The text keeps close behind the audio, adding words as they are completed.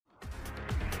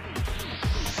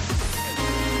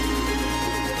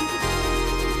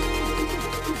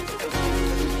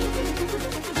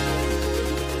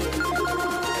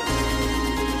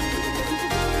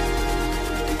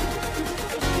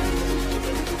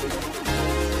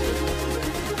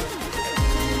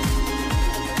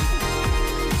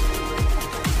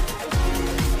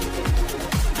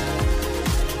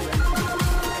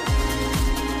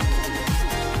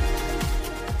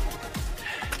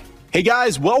Hey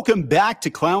guys, welcome back to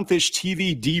Clownfish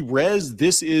TV D-Res.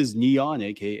 This is Neon,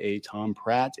 aka Tom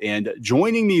Pratt, and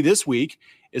joining me this week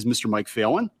is Mr. Mike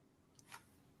Phelan.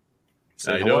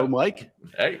 Say hello, Mike.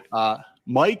 Hey.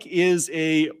 Mike is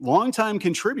a longtime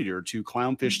contributor to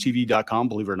clownfishtv.com.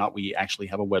 Believe it or not, we actually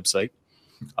have a website.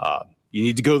 You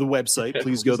need to go to the website.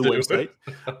 Please go to the website.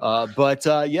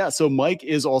 So Mike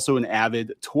is also an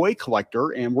avid toy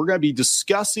collector, and we're going to be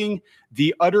discussing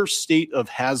the utter state of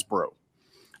Hasbro.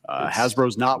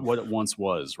 Hasbro's not what it once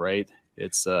was, right?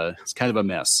 It's kind of a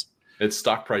mess. Its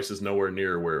stock price is nowhere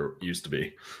near where it used to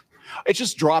be. It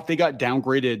just dropped. They got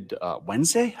downgraded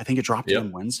Wednesday. I think it dropped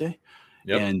on Wednesday.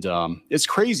 Yep. And it's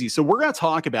crazy. So we're going to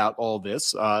talk about all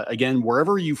this. Again,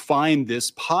 wherever you find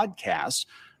this podcast,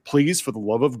 please, for the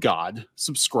love of God,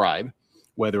 subscribe,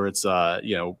 whether it's,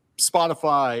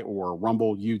 Spotify or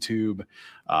Rumble, YouTube.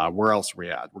 Where else are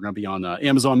we at? We're going to be on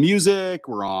Amazon Music.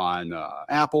 We're on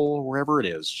Apple, wherever it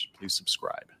is. Please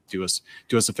subscribe. Do us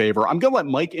a favor. I'm going to let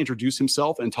Mike introduce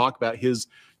himself and talk about his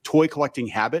toy collecting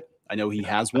habit. I know he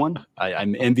has one.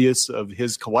 I'm envious of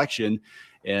his collection,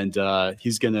 and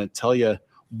he's going to tell you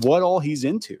what all he's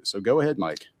into. So go ahead,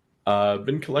 Mike. I've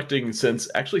been collecting since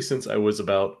I was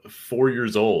about 4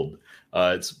 years old.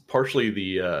 It's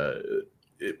partially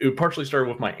it partially started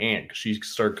with my aunt. She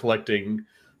started collecting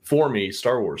for me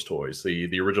Star Wars toys,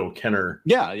 the original Kenner,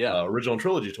 original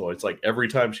trilogy toys. Like every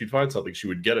time she'd find something, she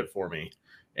would get it for me,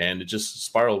 and it just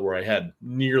spiraled where I had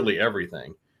nearly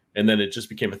everything. And then it just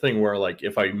became a thing where, like,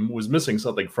 if I was missing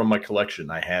something from my collection,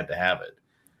 I had to have it.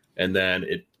 And then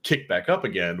it kicked back up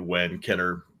again when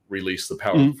Kenner released the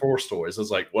Power of the Force toys. I was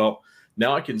like, well,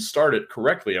 now I can start it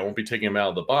correctly. I won't be taking them out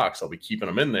of the box. I'll be keeping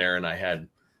them in there. And I had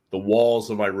the walls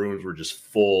of my rooms were just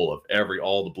full of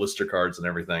all the blister cards and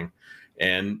everything.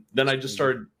 And then I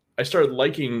started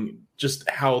liking just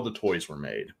how the toys were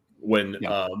made when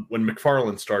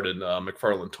McFarlane started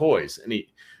McFarlane Toys, and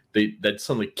that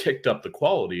suddenly kicked up the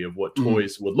quality of what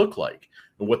toys would look like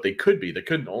and what they could be.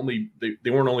 They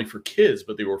weren't only for kids,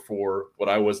 but they were for what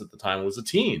I was at the time was a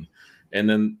teen. And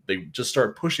then they just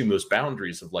started pushing those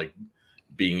boundaries of like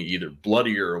being either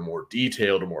bloodier or more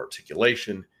detailed or more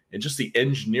articulation, and just the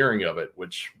engineering of it,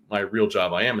 which my real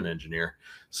job, I am an engineer.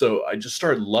 So I just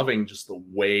started loving just the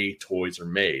way toys are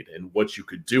made and what you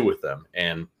could do with them.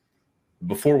 And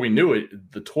before we knew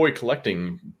it, the toy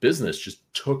collecting business just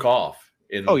took off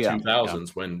in the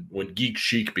 2000s when Geek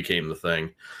Chic became the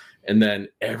thing. And then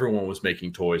everyone was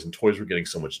making toys, and toys were getting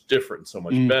so much different, so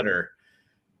much better.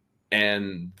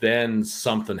 And then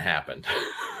something happened.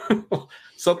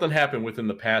 Something happened within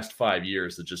the past 5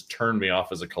 years that just turned me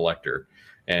off as a collector.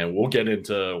 And we'll get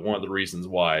into one of the reasons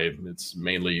why. It's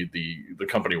mainly the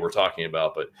company we're talking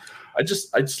about. But I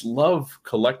just love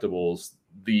collectibles,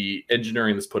 the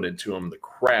engineering that's put into them, the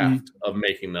craft of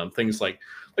making them. Things like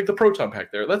the Proton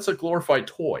Pack there. That's a glorified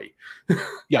toy.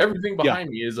 Everything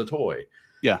behind me is a toy.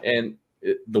 Yeah. And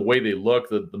the way they look,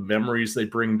 the memories they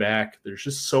bring back, there's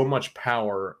just so much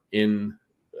power in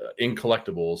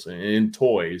collectibles and in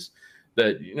toys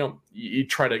that you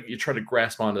try to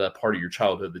grasp onto that part of your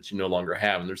childhood that you no longer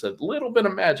have, and there's that little bit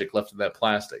of magic left in that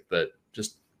plastic that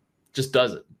just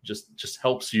does it. Just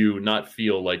helps you not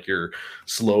feel like you're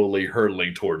slowly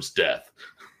hurtling towards death.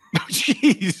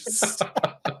 Jeez.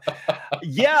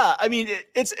 Yeah, I mean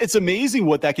it's amazing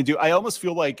what that can do. I almost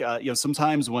feel like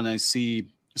sometimes when I see,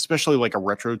 especially like a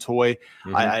retro toy,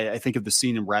 I think of the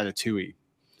scene in Ratatouille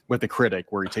with the critic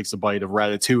where he takes a bite of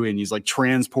ratatouille and he's like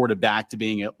transported back to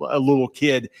being a little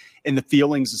kid and the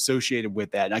feelings associated with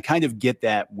that. And I kind of get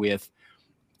that with,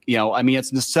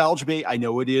 it's nostalgia bait. I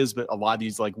know it is, but a lot of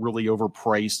these like really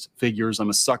overpriced figures. I'm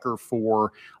a sucker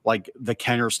for like the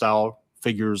Kenner style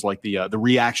figures, like the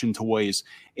reaction toys.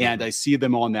 And I see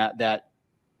them on that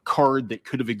card that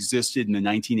could have existed in the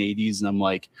 1980s. And I'm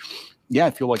like, yeah,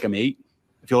 I feel like I'm 8.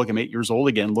 I feel like I'm 8 years old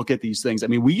again. Look at these things. I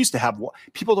mean, we used to have,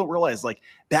 people don't realize, like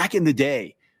back in the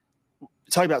day,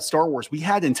 talking about Star Wars, we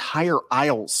had entire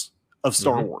aisles of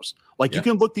Star Wars. Like you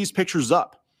can look these pictures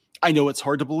up. I know it's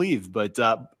hard to believe, but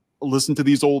listen to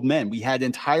these old men. We had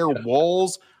entire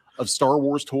walls of Star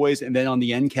Wars toys. And then on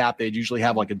the end cap, they'd usually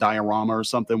have like a diorama or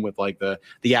something with like the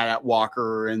AT-AT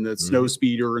Walker and the Snow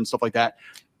Speeder and stuff like that.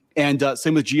 And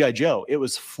same with G.I. Joe. It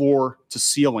was floor to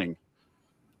ceiling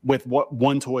with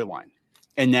one toy line.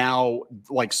 And now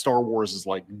like Star Wars is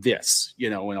like this,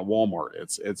 in a Walmart.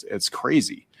 It's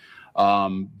crazy.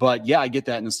 But yeah, I get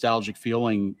that nostalgic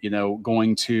feeling,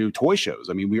 going to toy shows.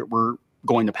 I mean, we're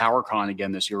going to PowerCon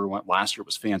again this year. We went last year. It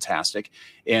was fantastic.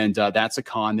 And that's a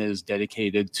con that is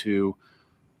dedicated to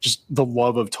just the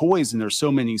love of toys. And there's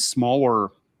so many smaller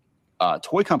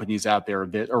toy companies out there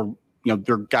that are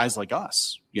they're guys like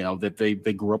us, that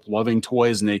they grew up loving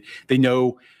toys, and they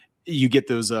know you get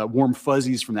those warm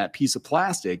fuzzies from that piece of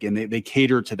plastic, and they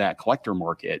cater to that collector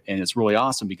market. And it's really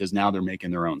awesome because now they're making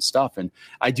their own stuff. And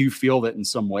I do feel that in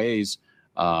some ways,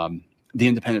 the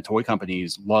independent toy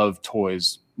companies love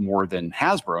toys more than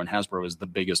Hasbro, and Hasbro is the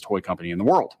biggest toy company in the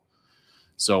world.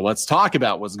 So let's talk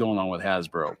about what's going on with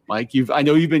Hasbro. Mike, I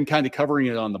know you've been kind of covering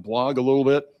it on the blog a little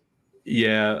bit.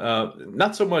 Yeah,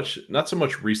 not so much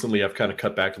recently. I've kind of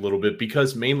cut back a little bit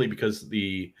mainly because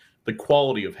the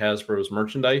quality of Hasbro's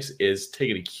merchandise is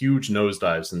taking a huge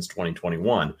nosedive since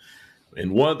 2021.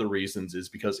 And one of the reasons is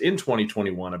because in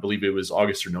 2021, I believe it was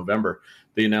August or November,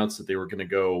 they announced that they were going to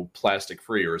go plastic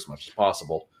free, or as much as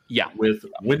possible. Yeah. With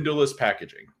windowless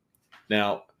packaging.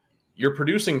 Now, you're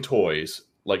producing toys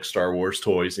like Star Wars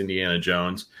toys, Indiana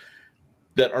Jones,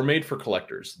 that are made for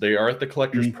collectors. They are at the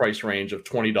collector's price range of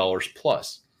 $20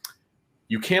 plus.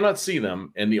 You cannot see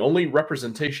them, and the only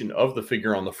representation of the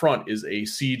figure on the front is a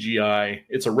CGI.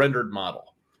 It's a rendered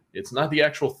model. It's not the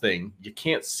actual thing. You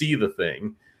can't see the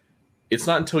thing. It's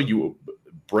not until you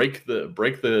break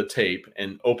the tape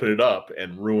and open it up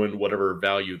and ruin whatever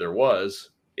value there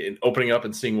was in opening up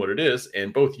and seeing what it is.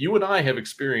 And both you and I have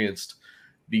experienced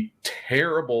the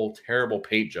terrible, terrible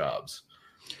paint jobs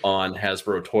on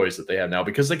Hasbro toys that they have now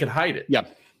because they can hide it. Yeah.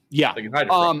 They can hide it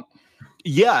from you.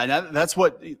 Yeah, and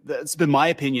that's been my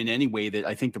opinion anyway, that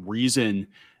I think the reason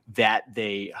that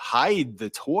they hide the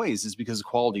toys is because the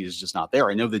quality is just not there.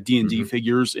 I know the D&D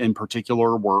figures in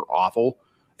particular were awful.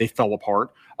 They fell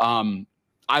apart.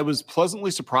 I was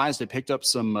pleasantly surprised. I picked up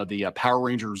some of the Power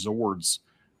Ranger Zords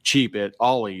cheap at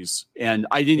Ollie's, and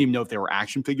I didn't even know if they were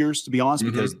action figures, to be honest,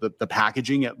 because the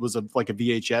packaging, it was like a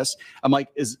VHS. I'm like,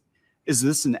 is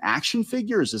this an action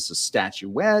figure? Is this a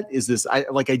statuette? Is this, I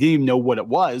didn't even know what it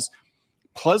was.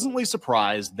 Pleasantly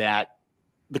surprised that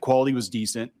the quality was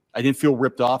decent. I didn't feel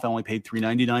ripped off. I only paid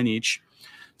 $3.99 each.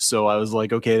 So I was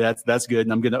like, okay, that's good.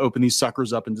 And I'm going to open these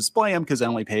suckers up and display them because I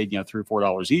only paid, $3 or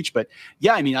 $4 each. But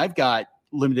yeah, I mean, I've got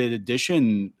limited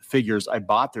edition figures I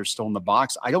bought. They're still in the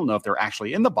box. I don't know if they're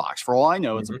actually in the box. For all I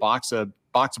know, it's a box of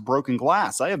broken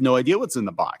glass. I have no idea what's in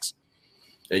the box.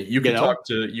 You could talk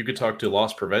to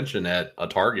loss prevention at a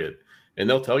Target, and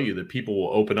they'll tell you that people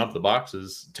will open up the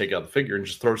boxes, take out the figure, and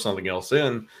just throw something else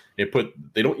in.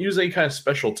 They don't use any kind of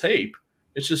special tape.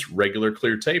 It's just regular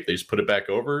clear tape. They just put it back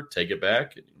over, take it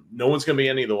back. No one's going to be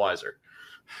any the wiser.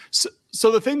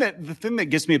 So the thing that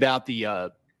gets me about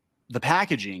the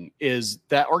packaging is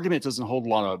that argument doesn't hold a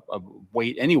lot of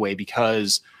weight anyway,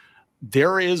 because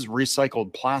there is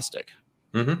recycled plastic.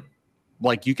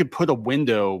 Like, you could put a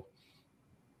window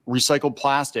recycled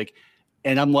plastic,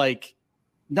 and I'm like,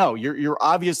 no, you're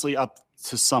obviously up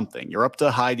to something. You're up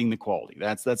to hiding the quality.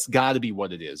 That's got to be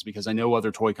what it is, because I know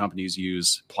other toy companies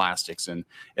use plastics, and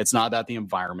it's not about the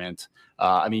environment.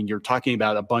 I mean, you're talking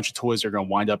about a bunch of toys that are going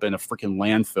to wind up in a freaking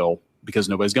landfill because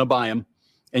nobody's going to buy them,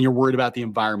 and you're worried about the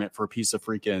environment for a piece of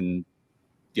freaking,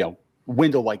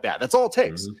 window like that. That's all it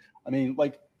takes. I mean,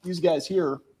 like these guys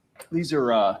here, these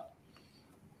are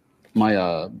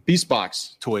my Beast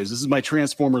Box toys. This is my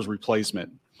Transformers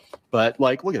replacement. But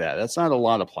like, look at that. That's not a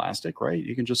lot of plastic, right?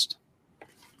 You can just,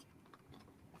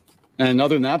 and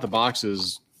other than that, the box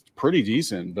is pretty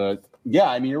decent. But yeah,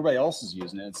 I mean, everybody else is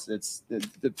using it. It's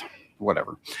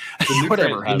whatever.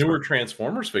 The newer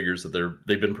Transformers figures that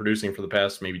they've been producing for the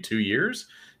past maybe 2 years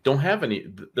don't have any.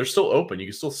 They're still open. You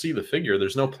can still see the figure.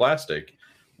 There's no plastic.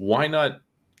 Why not?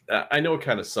 I know it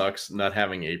kind of sucks not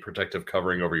having a protective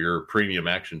covering over your premium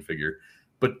action figure,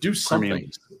 but do something,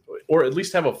 or at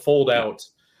least have a fold out.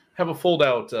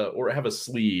 Or have a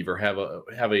sleeve, or have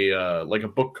a like a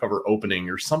book cover opening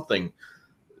or something.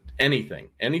 Anything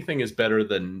is better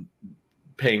than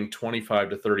paying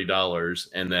 $25 to $30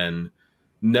 and then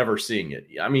never seeing it.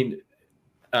 I mean,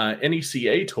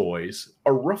 NECA toys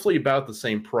are roughly about the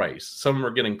same price. Some of them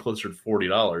are getting closer to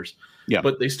 $40. Yeah,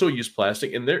 but they still use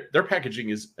plastic, and their packaging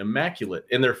is immaculate,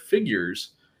 and their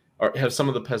figures have some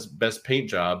of the best paint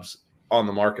jobs on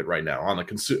the market right now,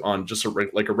 on just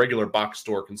like a regular box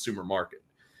store consumer market.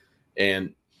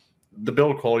 And the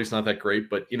build quality is not that great,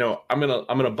 but I'm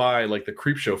gonna buy like the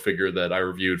Creepshow figure that I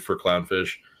reviewed for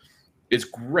Clownfish. It's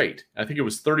great. I think it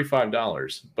was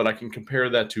 $35, but I can compare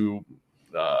that to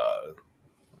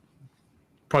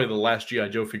probably the last G.I.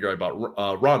 Joe figure I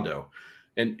bought, Rondo,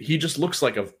 and he just looks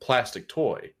like a plastic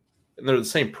toy, and they're the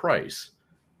same price.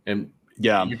 And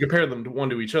yeah, you compare them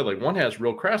to each other. Like, one has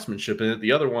real craftsmanship in it.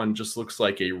 The other one just looks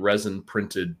like a resin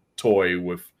printed toy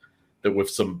with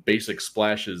some basic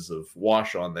splashes of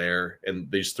wash on there, and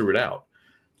they just threw it out.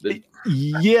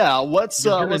 Yeah, let's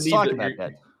talk about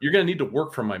that. You're going to need to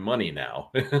work for my money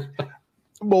now.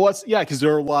 Well, because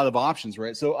there are a lot of options,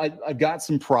 right? So I've got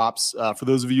some props for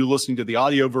those of you listening to the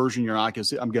audio version. You're not going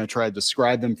to. I'm going to try to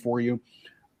describe them for you.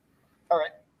 All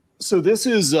right. So this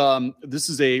is a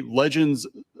Legends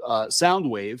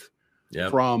Soundwave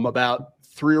from about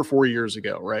 3 or 4 years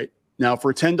ago, right? Now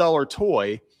for a $10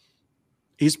 toy,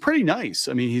 he's pretty nice.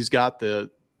 I mean, he's got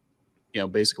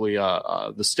basically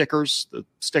the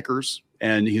stickers,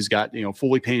 and he's got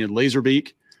fully painted laser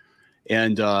beak,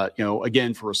 and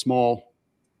again for a small.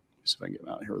 Let's see if I can get him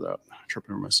out here without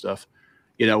tripping over my stuff.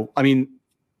 I mean,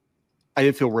 I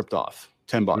did feel ripped off.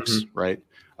 $10, right?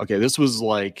 Okay, this was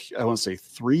like, I want to say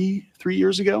three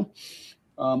years ago.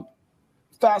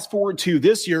 Fast forward to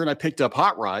this year, and I picked up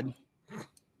Hot Rod.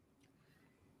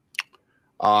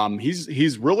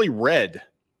 He's really red.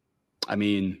 I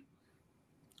mean,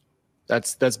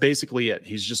 that's basically it.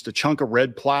 He's just a chunk of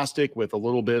red plastic with a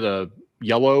little bit of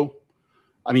yellow.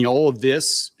 I mean, all of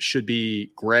this should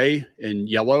be gray and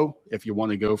yellow if you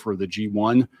want to go for the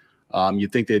G1.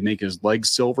 You'd think they'd make his legs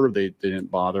silver. They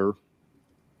didn't bother.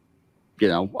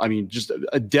 I mean, just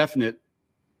a definite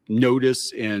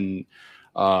notice in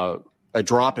a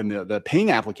drop in the paint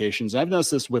applications. I've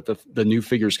noticed this with the new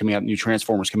figures coming out, new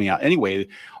Transformers coming out. Anyway,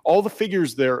 all the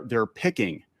figures they're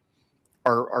picking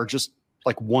are just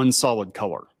like one solid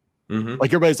color. Like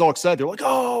everybody's all excited. They're like,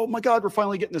 oh my God, we're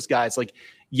finally getting this guy. It's like,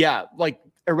 yeah, like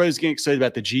everybody's getting excited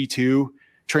about the G2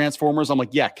 Transformers. I'm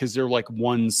like, yeah, because they're like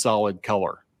one solid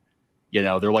color.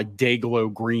 They're like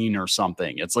Dayglow green or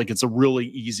something. It's like, it's a really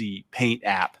easy paint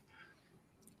app.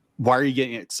 Why are you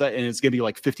getting excited? And it's going to be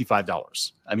like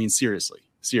 $55. I mean, seriously.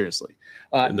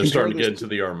 And they're starting to get into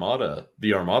the Armada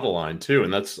line too.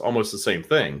 And that's almost the same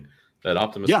thing. That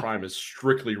Optimus Prime is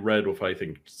strictly red with, I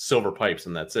think, silver pipes,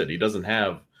 and that's it. He doesn't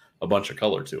have a bunch of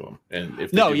color to him. And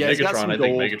if they do Megatron, I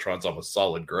think Megatron's almost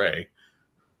solid gray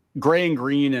and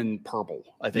green and purple.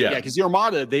 I think, because the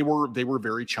Armada, they were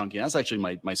very chunky. That's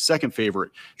actually my second favorite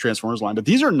Transformers line. But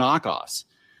these are knockoffs.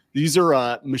 These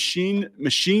are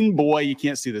Machine Boy. You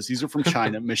can't see this. These are from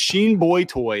China. Machine Boy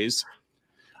toys.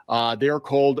 They are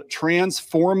called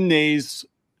Transformnaze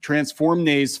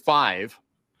 5.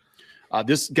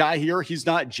 This guy here, he's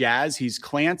not Jazz. He's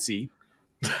Clancy.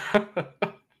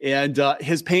 And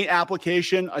his paint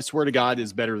application, I swear to God,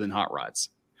 is better than Hot Rod's.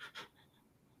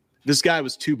 This guy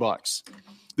was $2.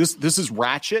 This is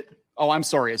Ratchet. Oh, I'm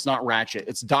sorry. It's not Ratchet.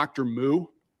 It's Dr. Moo.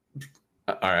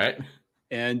 All right.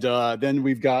 And then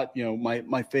we've got,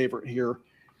 my favorite here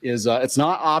is it's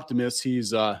not Optimus.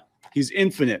 He's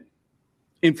Infinite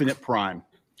Prime.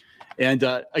 And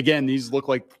again, these look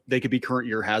like they could be current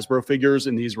year Hasbro figures,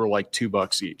 and these were like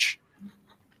 $2 each.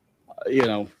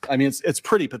 I mean, it's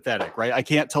pretty pathetic, right? I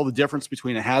can't tell the difference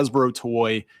between a Hasbro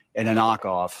toy and a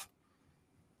knockoff.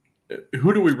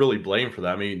 Who do we really blame for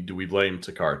that? I mean, do we blame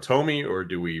Takara Tomy or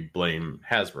do we blame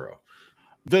Hasbro?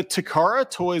 The Takara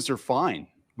toys are fine.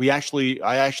 I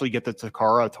actually get the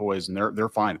Takara toys, and they're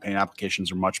fine. The paint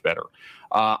applications are much better.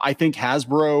 I think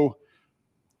Hasbro,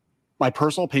 my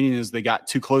personal opinion is they got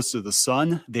too close to the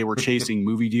sun. They were chasing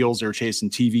movie deals. They were chasing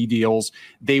TV deals.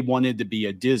 They wanted to be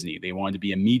a Disney. They wanted to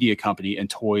be a media company, and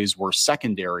toys were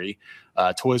secondary.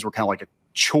 Toys were kind of like a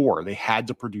chore. They had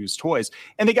to produce toys,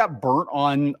 and they got burnt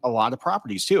on a lot of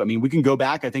properties too. I mean, we can go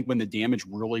back. I think when the damage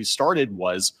really started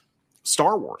was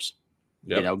Star Wars.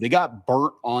 Yep. They got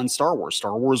burnt on Star Wars.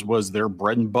 Star Wars was their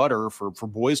bread and butter for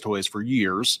boys' toys for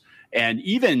years. And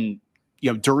even,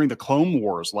 during the Clone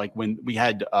Wars, like when we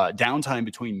had downtime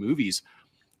between movies,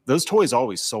 those toys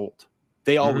always sold.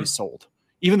 They always sold.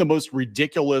 Even the most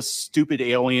ridiculous, stupid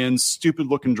aliens, stupid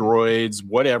looking droids,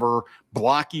 whatever,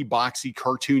 blocky, boxy,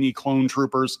 cartoony clone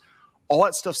troopers, all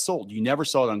that stuff sold. You never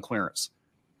saw it on clearance.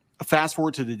 Fast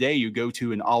forward to the day, you go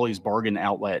to an Ollie's bargain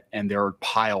outlet, and there are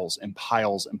piles and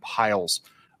piles and piles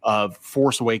of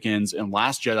Force Awakens and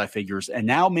Last Jedi figures, and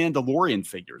now Mandalorian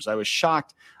figures. I was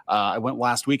shocked. I went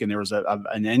last week, and there was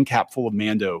an end cap full of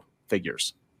Mando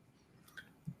figures.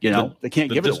 They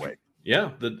can't give it away.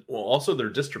 Yeah. Also, their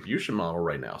distribution model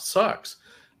right now sucks.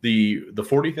 The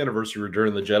 40th anniversary Return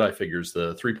of the Jedi figures,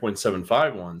 the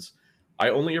 3.75 ones, I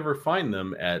only ever find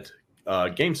them at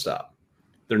GameStop.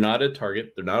 They're not at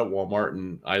Target. They're not at Walmart.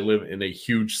 And I live in a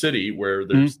huge city where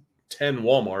there's 10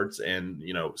 Walmarts and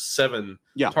 7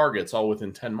 Targets all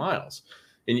within 10 miles.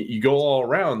 And you go all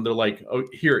around, they're like, oh,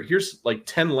 here's like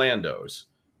 10 Landos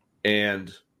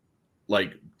and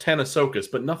like 10 Ahsokas,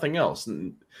 but nothing else.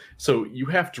 And so you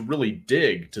have to really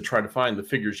dig to try to find the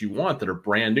figures you want that are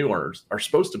brand new or are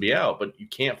supposed to be out, but you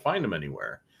can't find them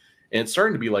anywhere. And it's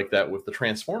starting to be like that with the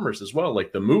Transformers as well,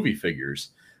 like the movie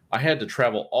figures. I had to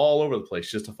travel all over the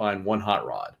place just to find one Hot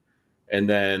Rod. And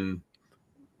then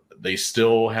They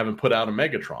still haven't put out a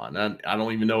Megatron. And I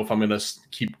don't even know if I'm going to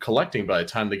keep collecting by the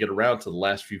time they get around to the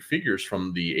last few figures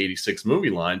from the 86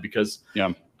 movie line, because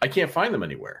I can't find them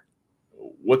anywhere.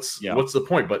 What's the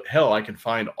point? But hell, I can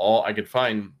find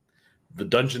the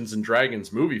Dungeons and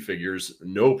Dragons movie figures,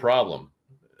 no problem.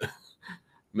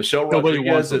 Michelle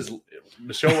Rodriguez is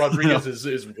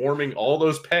warming all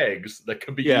those pegs that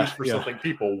could be used for something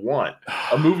people want.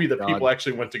 A movie that people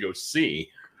actually went to go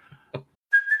see.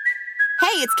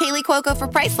 Hey, it's Kaylee Cuoco for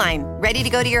Priceline. Ready to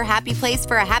go to your happy place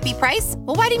for a happy price?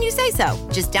 Well, why didn't you say so?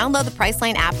 Just download the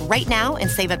Priceline app right now and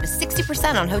save up to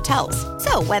 60% on hotels.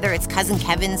 So whether it's Cousin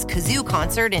Kevin's Kazoo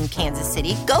Concert in Kansas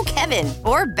City, go Kevin,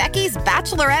 or Becky's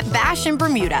Bachelorette Bash in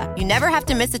Bermuda, you never have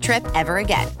to miss a trip ever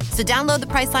again. So download the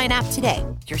Priceline app today.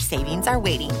 Your savings are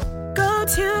waiting. Go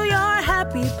to your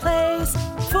happy place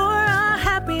for a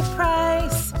happy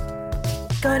price.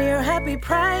 Go to your happy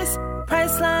price,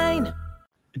 Priceline.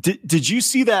 Did you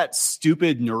see that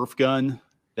stupid Nerf gun,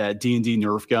 that D&D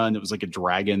Nerf gun? It was like a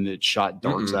dragon that shot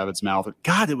darts out of its mouth.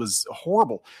 God, it was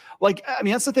horrible. Like, I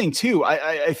mean, that's the thing too.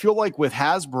 I feel like with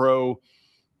Hasbro,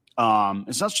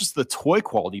 it's not just the toy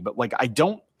quality, but like I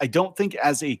don't think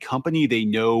as a company they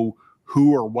know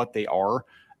who or what they are.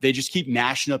 They just keep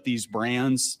mashing up these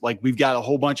brands. Like, we've got a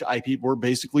whole bunch of IP. We're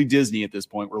basically Disney at this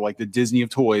point. We're like the Disney of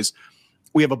toys.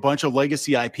 We have a bunch of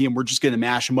legacy IP, and we're just going to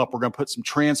mash them up. We're going to put some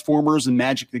Transformers and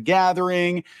Magic the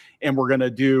Gathering, and we're going to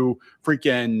do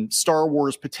freaking Star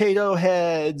Wars potato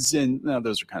heads, and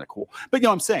those are kind of cool. But you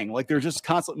know what I'm saying? Like, they're just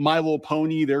constant My Little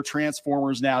Pony, they're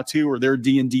Transformers now too, or they're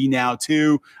D&D now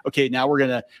too. Okay, now we're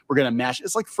gonna mash.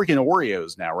 It's like freaking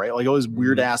Oreos now, right? Like all those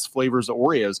weird ass flavors of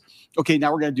Oreos. Okay,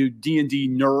 now we're gonna do D&D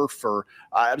Nerf, or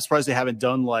I'm surprised they haven't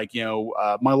done like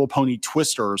My Little Pony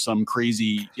Twister or some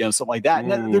crazy something like that.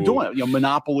 And they're doing it.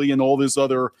 Monopoly and all this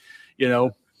other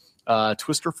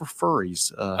Twister for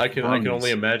furries. I can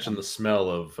only imagine the smell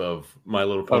of My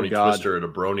Little Pony Twister at a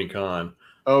BronyCon.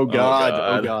 Oh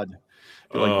God.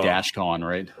 Like DashCon,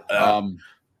 right?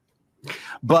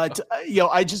 But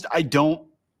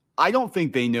I don't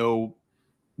think they know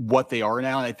what they are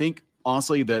now. And I think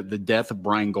honestly the death of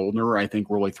Brian Goldner, I think,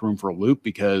 really threw him for a loop,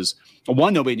 because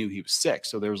one, nobody knew he was sick.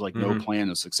 So there was like no plan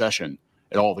of succession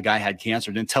at all. The guy had cancer,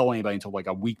 didn't tell anybody until like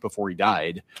a week before he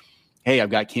died. Hey, I've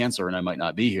got cancer and I might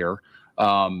not be here.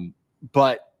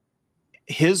 But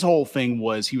his whole thing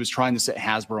was he was trying to set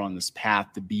Hasbro on this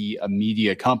path to be a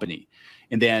media company.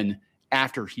 And then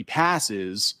after he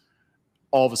passes,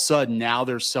 all of a sudden now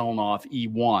they're selling off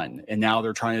E1, and now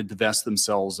they're trying to divest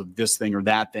themselves of this thing or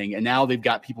that thing. And now they've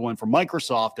got people in from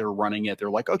Microsoft that are running it. They're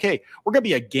like, okay, we're going to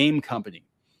be a game company.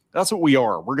 That's what we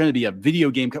are. We're going to be a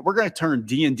video game. We're going to turn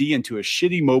D&D into a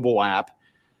shitty mobile app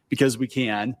because we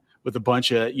can, with a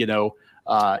bunch of,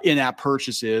 in-app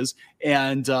purchases.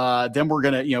 And then we're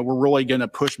going to, we're really going to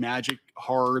push Magic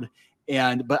hard.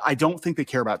 But I don't think they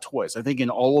care about toys. I think in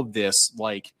all of this,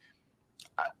 like,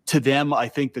 to them, I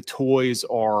think the toys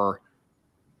are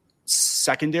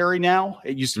secondary now.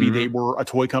 It used to be they were a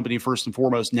toy company first and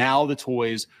foremost. Now the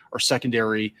toys are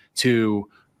secondary to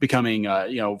becoming,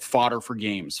 fodder for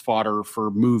games, fodder for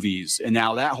movies. And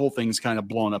now that whole thing's kind of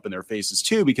blown up in their faces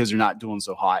too, because they're not doing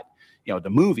so hot, the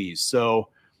movies. So,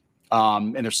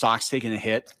 and their stock's taking a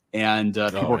hit, and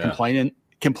people are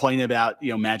complaining about,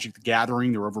 Magic the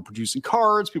Gathering. They're overproducing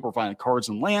cards. People are finding cards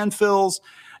in landfills,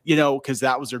 because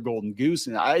that was their golden goose.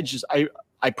 And I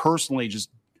personally just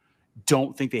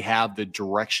don't think they have the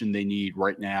direction they need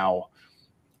right now.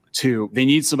 They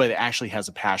need somebody that actually has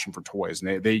a passion for toys,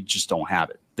 and they just don't have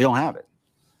it. They don't have it.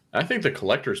 I think the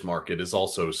collector's market is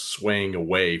also swaying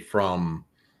away from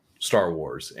Star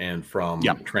Wars and from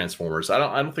Transformers. I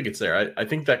don't think it's there. I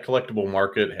think that collectible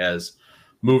market has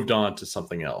moved on to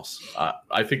something else.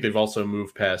 I think they've also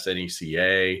moved past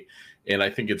NECA, and I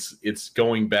think it's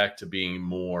going back to being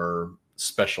more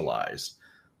specialized.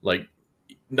 Like,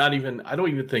 I don't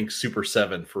even think Super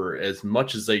 7, for as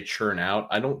much as they churn out,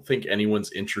 I don't think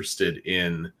anyone's interested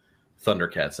in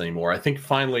Thundercats anymore. I think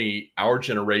finally our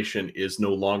generation is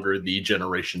no longer the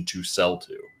generation to sell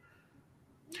to.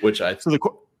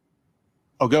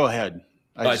 Go ahead.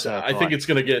 I think it's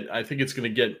going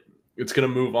to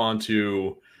move on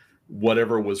to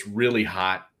whatever was really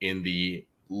hot in the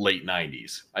late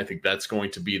 90s. I think that's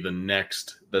going to be the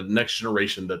next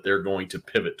generation that they're going to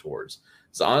pivot towards.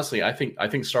 So honestly, I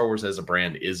think Star Wars as a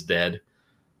brand is dead.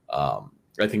 I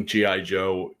think G.I.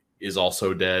 Joe is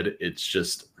also dead. It's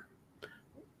just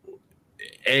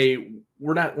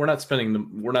we're not spending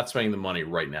the money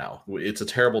right now. It's a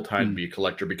terrible time to be a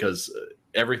collector because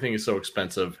everything is so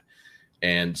expensive,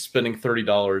 and spending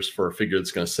 $30 for a figure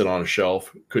that's going to sit on a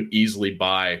shelf could easily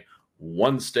buy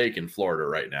one steak in Florida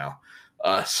right now.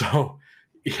 So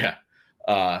yeah.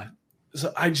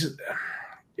 So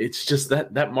it's just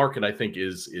that market, I think,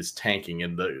 is tanking,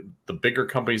 and the bigger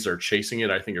companies that are chasing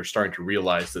it, I think, are starting to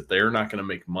realize that they're not going to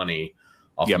make money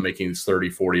off of making these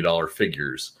 $30-$40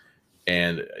 figures.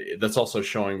 And that's also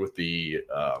showing with the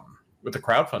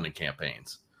crowdfunding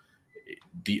campaigns.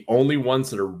 The only ones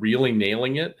that are really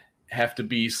nailing it have to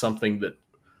be something that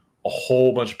a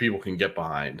whole bunch of people can get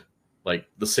behind. Like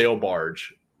the sail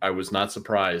barge, I was not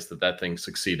surprised that thing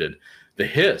succeeded. The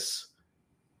hiss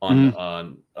on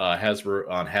Hasbro,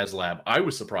 on HasLab, I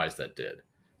was surprised that did.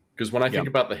 Because when I think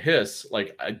about the hiss,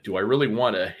 like, do I really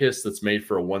want a hiss that's made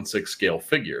for a 1/6 scale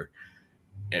figure?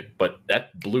 But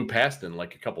that blew past in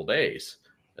like a couple days.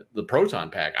 The proton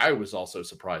pack, I was also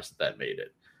surprised that made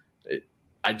it.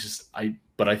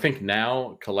 But I think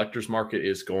now collector's market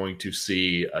is going to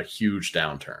see a huge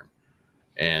downturn,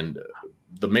 and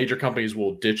the major companies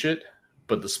will ditch it,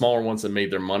 but the smaller ones that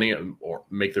made their money or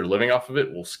make their living off of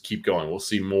it will keep going. We'll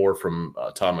see more from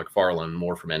Todd McFarlane,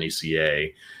 more from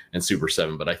NECA and Super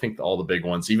 7. But I think all the big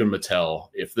ones, even Mattel,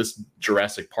 if this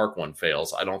Jurassic Park one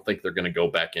fails, I don't think they're going to go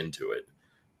back into it.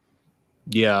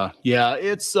 Yeah.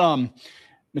 It's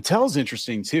Mattel's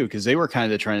interesting too, because they were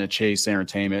kind of trying to chase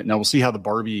entertainment. Now we'll see how the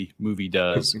Barbie movie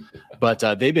does, but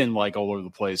they've been like all over the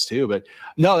place too. But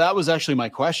no, that was actually my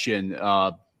question.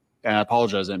 And I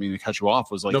apologize, I didn't mean to cut you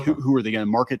off. Was like, who are they going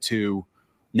to market to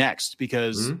next?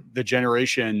 Because the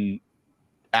generation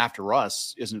after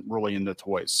us isn't really into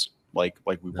toys like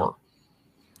we were,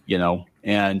 you know.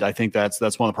 And I think that's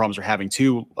one of the problems they're having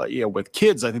too. With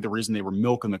kids, I think the reason they were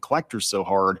milking the collectors so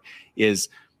hard is,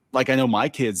 like, I know my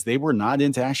kids, they were not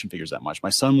into action figures that much. My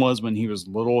son was when he was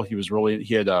little.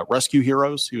 He had Rescue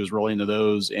Heroes. He was really into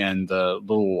those, and the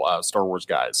little Star Wars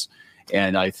guys.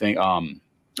 And I think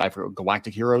I forgot,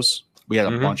 Galactic Heroes. We had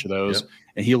a bunch of those,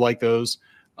 and he liked those.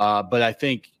 But I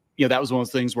think, that was one of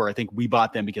those things where I think we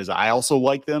bought them because I also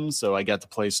liked them. So I got to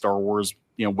play Star Wars,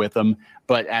 with him.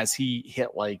 But as he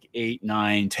hit like 8,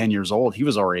 9, 10 years old, he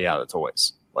was already out of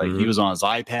toys. Like he was on his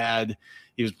iPad.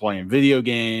 He was playing video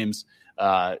games.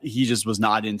 He just was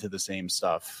not into the same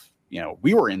stuff,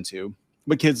 we were into.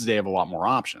 But kids today have a lot more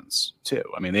options too.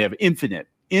 I mean, they have infinite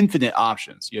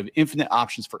options. You have infinite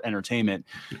options for entertainment.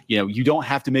 You don't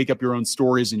have to make up your own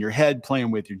stories in your head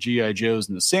playing with your G.I. Joes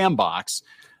in the sandbox,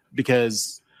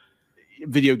 because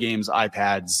video games,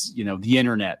 iPads, the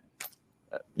internet.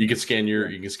 You can scan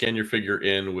your figure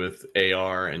in with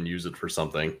AR and use it for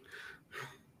something.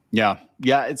 Yeah,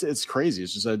 it's crazy.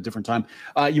 It's just a different time.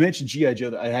 You mentioned G.I.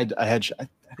 Joe. Did I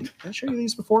show you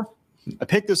these before? I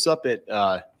picked this up at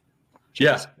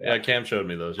Cam showed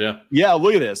me those. Yeah,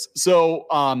 look at this. So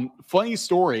funny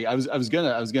story. I was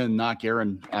gonna knock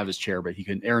Aaron out of his chair, but he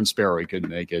couldn't. Aaron Sparrow, he couldn't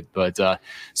make it. But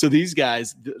so these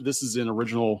guys, this is an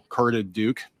original carded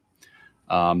Duke,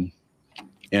 and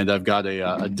I've got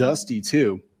a Dusty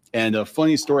too. And a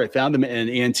funny story, I found them in an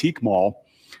antique mall,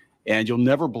 and you'll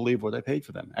never believe what I paid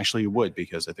for them. Actually, you would,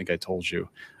 because I think I told you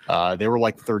they were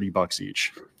like $30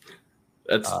 each.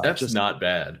 That's just not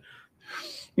bad.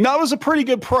 No, it was a pretty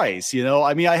good price.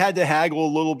 I mean, I had to haggle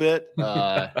a little bit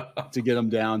to get them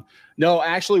down. No,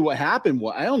 actually what happened,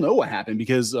 I don't know what happened,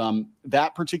 because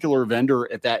that particular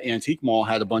vendor at that antique mall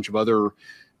had a bunch of other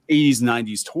 80s,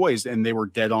 90s toys, and they were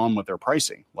dead on with their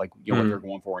pricing, like what they're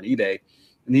going for on eBay.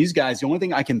 And these guys, the only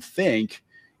thing I can think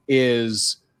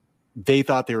is they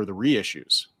thought they were the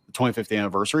reissues, the 25th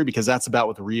anniversary, because that's about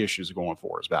what the reissues are going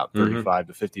for, is about $35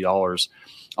 to $50.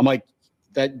 I'm like,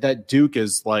 that Duke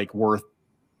is like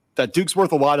that Duke's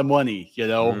worth a lot of money,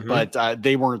 but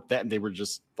they weren't that. They were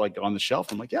just like on the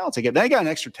shelf. I'm like, yeah, I'll take it. They got an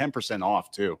extra 10%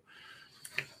 off too.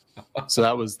 So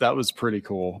that was pretty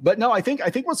cool. But no, I think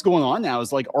what's going on now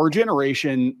is, like, our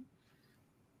generation,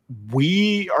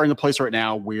 we are in a place right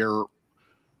now where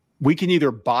we can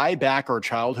either buy back our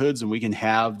childhoods and we can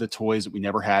have the toys that we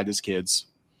never had as kids.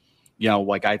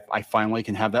 Like I finally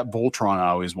can have that Voltron I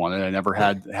always wanted. I never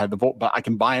had the Volt, but I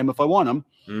can buy them if I want them.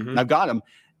 And I've got them.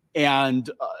 And,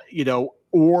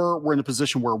 or we're in a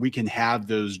position where we can have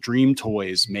those dream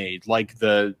toys made, like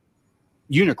the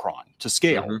Unicron to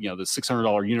scale, the $600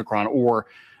 Unicron, or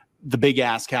the big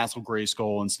ass Castle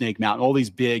Grayskull and Snake Mountain, all these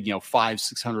big,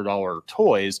 $500-$600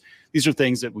 toys. These are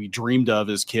things that we dreamed of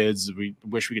as kids. We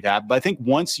wish we could have. But I think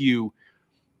once you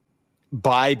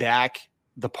buy back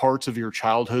the parts of your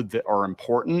childhood that are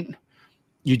important,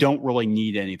 you don't really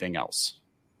need anything else.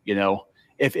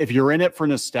 If you're in it for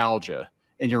nostalgia,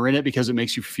 and you're in it because it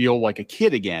makes you feel like a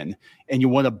kid again, and you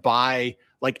want to buy,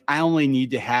 like, I only need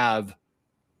to have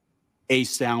a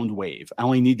sound wave. I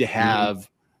only need to have,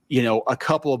 a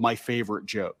couple of my favorite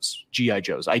GI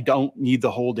Joes. I don't need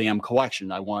the whole damn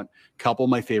collection. I want a couple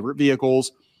of my favorite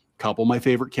vehicles, a couple of my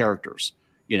favorite characters,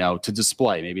 to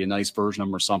display, maybe a nice version of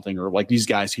them or something, or like these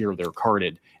guys here, they're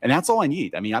carded. And that's all I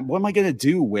need. I mean, what am I going to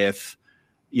do with,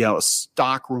 a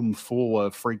stock room full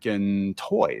of freaking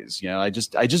toys? I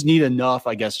just need enough,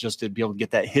 I guess, just to be able to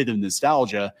get that hit of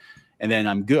nostalgia. And then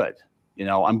I'm good.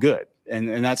 I'm good.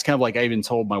 And that's kind of like, I even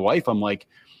told my wife, I'm like,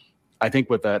 I think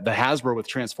with the Hasbro with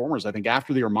Transformers, I think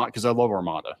after the Armada, because I love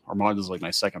Armada. Armada is like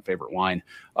my second favorite line.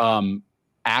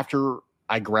 After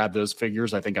I grab those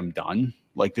figures, I think I'm done.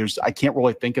 Like I can't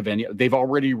really think of any. They've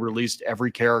already released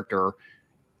every character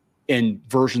in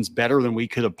versions better than we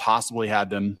could have possibly had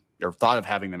them or thought of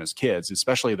having them as kids,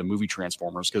 especially the movie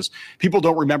Transformers, because people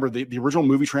don't remember the original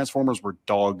movie Transformers were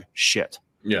dog shit.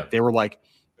 Yeah. They were like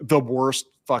the worst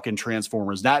fucking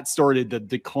Transformers. That started the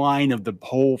decline of the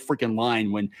whole freaking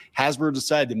line when Hasbro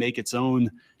decided to make its own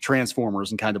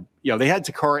Transformers and kind of, they had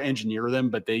Takara engineer them,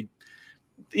 but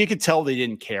you could tell they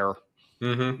didn't care.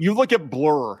 Mm-hmm. You look at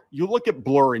Blur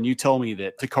and you tell me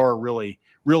that Takara really,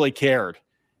 really cared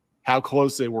how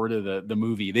close they were to the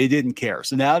movie. They didn't care.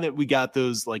 So now that we got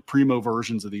those like primo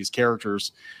versions of these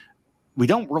characters, we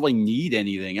don't really need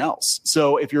anything else.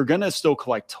 So if you're going to still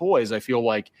collect toys, I feel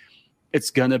like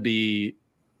it's going to be,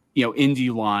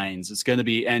 indie lines. It's going to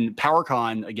be, and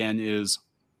PowerCon again is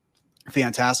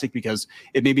fantastic because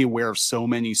it made me aware of so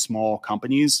many small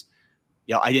companies.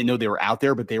 I didn't know they were out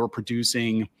there, but they were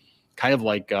producing kind of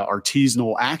like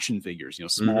artisanal action figures,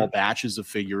 small batches of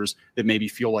figures that maybe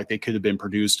feel like they could have been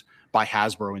produced by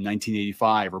Hasbro in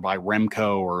 1985 or by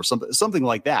Remco or something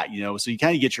like that, so you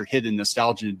kind of get your hidden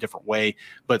nostalgia in a different way,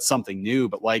 but something new.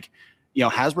 But like,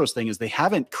 Hasbro's thing is they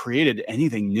haven't created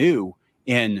anything new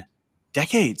in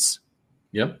decades.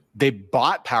 Yep. They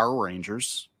bought Power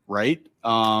Rangers, right?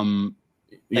 Now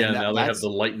they have the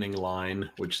Lightning line,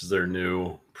 which is their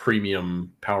new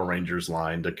premium Power Rangers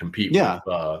line to compete with.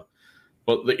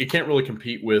 But you can't really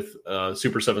compete with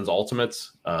Super 7's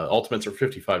Ultimates. Ultimates are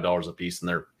 $55 a piece, and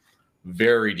they're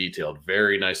very detailed,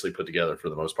 very nicely put together for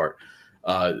the most part.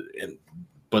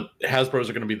 But Hasbro's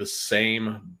are going to be the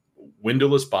same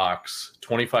windowless box,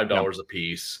 $25 a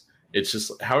piece. It's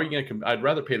just, how are you going to? I'd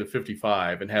rather pay the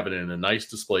 $55 and have it in a nice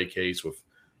display case with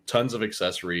tons of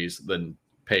accessories than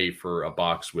pay for a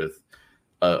box with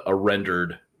a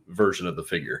rendered version of the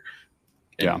figure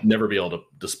and never be able to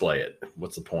display it.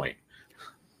 What's the point?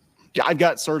 Yeah, I've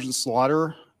got Sergeant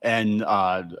Slaughter and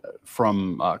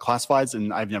from Classifieds,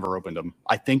 and I've never opened him.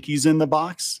 I think he's in the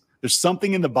box. There's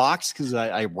something in the box because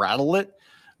I rattle it,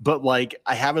 but like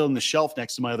I have it on the shelf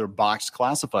next to my other boxed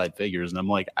classified figures, and I'm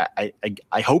like,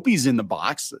 I hope he's in the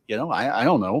box. I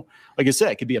don't know. Like I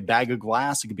said, it could be a bag of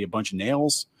glass, it could be a bunch of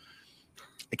nails,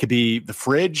 it could be the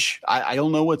fridge. I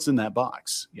don't know what's in that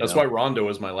box. That's why Rondo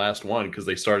was my last one, because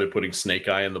they started putting Snake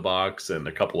Eye in the box and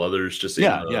a couple others just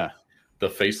in the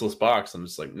faceless box. I'm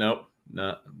just like, no.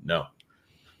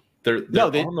 They're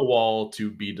on the wall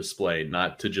to be displayed,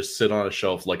 not to just sit on a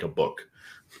shelf like a book.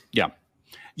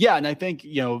 Yeah, and I think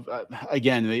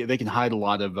again they can hide a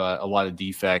lot of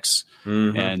defects,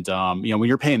 and when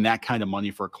you're paying that kind of money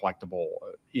for a collectible,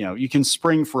 you can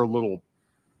spring for a little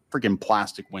freaking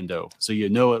plastic window, so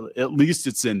at least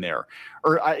it's in there.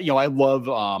 Or I love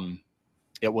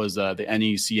it was the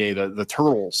NECA the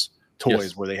Turtles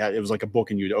toys where it was like a book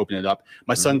and you'd open it up.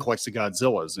 My son collects the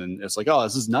Godzillas, and it's like, oh,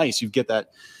 this is nice. You get that,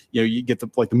 you get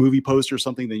the movie poster or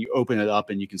something, then you open it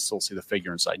up and you can still see the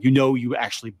figure inside. You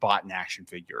actually bought an action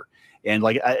figure. And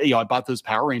like, I bought those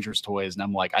Power Rangers toys, and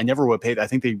I'm like, I never would pay. I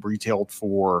think they retailed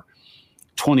for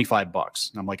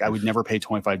 $25. And I'm like, I would never pay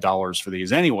 $25 for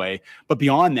these anyway. But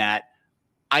beyond that,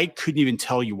 I couldn't even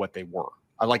tell you what they were.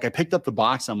 I picked up the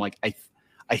box. I'm like,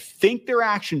 I think they're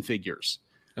action figures.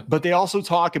 But they also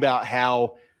talk about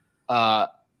how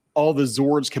all the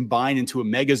Zords combine into a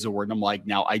Megazord. And I'm like,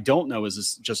 now I don't know, is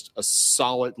this just a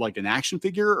solid, like an action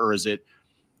figure, or is it,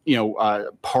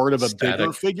 part of a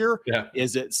bigger figure? Yeah.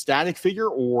 Is it static figure,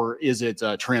 or is it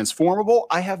transformable?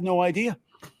 I have no idea.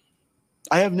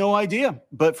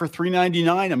 But for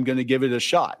 $3.99, I'm going to give it a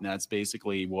shot. And that's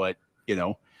basically what,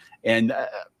 and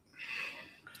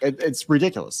it's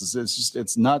ridiculous.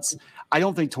 It's nuts. I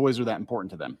don't think toys are that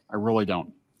important to them. I really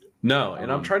don't. No,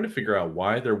 and I'm trying to figure out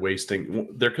why they're wasting.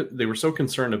 They were so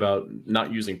concerned about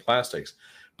not using plastics,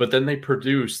 but then they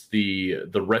produced the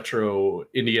retro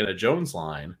Indiana Jones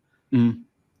line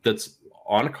that's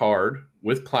on a card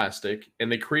with plastic,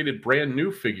 and they created brand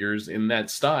new figures in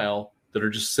that style that are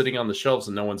just sitting on the shelves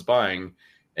and no one's buying.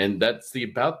 And that's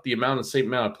about the same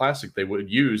amount of plastic they would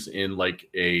use in like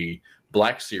a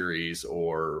Black Series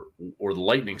or the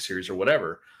Lightning Series or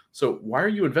whatever. So why are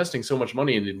you investing so much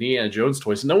money in Indiana Jones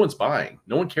toys? No one's buying.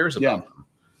 No one cares about them.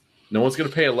 No one's going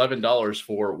to pay $11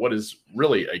 for what is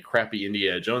really a crappy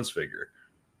Indiana Jones figure.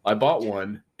 I bought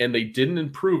one, and they didn't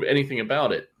improve anything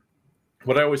about it.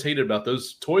 What I always hated about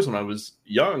those toys when I was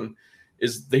young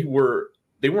is they weren't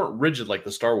rigid like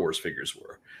the Star Wars figures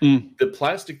were. The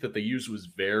plastic that they used was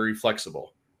very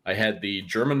flexible. I had the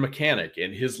German mechanic,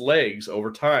 and his legs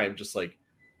over time just like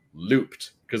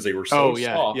looped because they were so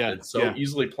soft and so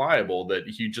easily pliable that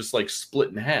he just like split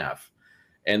in half.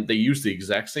 And they used the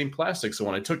exact same plastic. So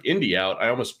when I took Indy out, I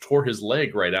almost tore his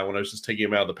leg right out when I was just taking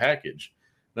him out of the package.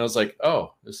 And I was like,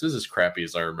 oh, this is as crappy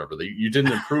as I remember. You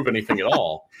didn't improve anything at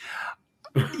all.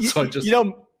 So I just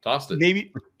tossed it.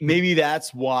 Maybe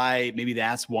that's why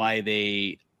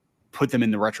they put them in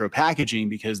the retro packaging,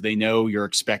 because they know you're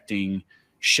expecting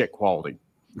shit quality.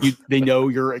 They know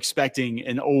you're expecting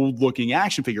an old looking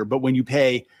action figure. But when you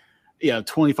pay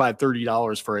 $25,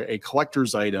 $30 for a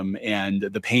collector's item and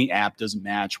the paint app doesn't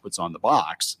match what's on the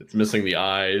box. It's missing the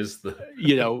eyes, the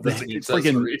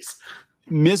freaking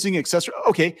missing accessory.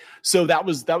 Okay. So that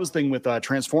was the thing with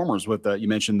Transformers with you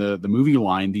mentioned the movie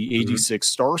line, the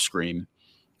 86 Starscream.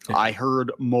 I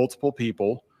heard multiple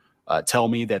people tell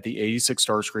me that the 86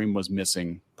 Starscream was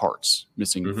missing parts,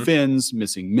 missing fins,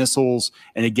 missing missiles.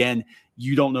 And again,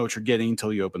 you don't know what you're getting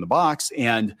until you open the box.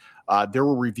 And there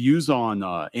were reviews on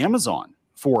Amazon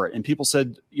for it, and people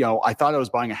said, I thought I was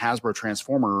buying a Hasbro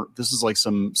Transformer. This is like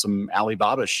some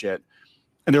Alibaba shit.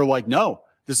 And they're like, no,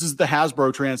 this is the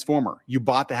Hasbro Transformer. You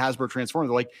bought the Hasbro Transformer.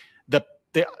 They're like,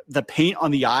 the paint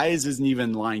on the eyes isn't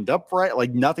even lined up right.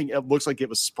 Like nothing. It looks like it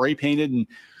was spray painted.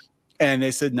 And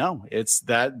they said, no, it's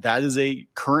that is a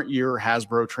current year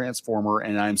Hasbro Transformer.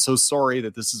 And I'm so sorry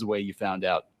that this is the way you found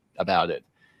out about it.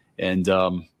 And,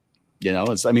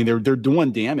 they're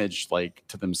doing damage like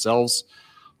to themselves,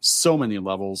 so many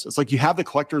levels. It's like you have the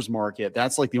collector's market.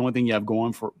 That's like the only thing you have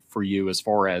going for you as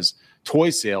far as toy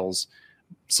sales.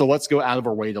 So let's go out of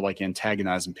our way to like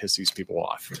antagonize and piss these people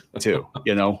off too.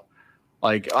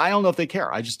 Like, I don't know if they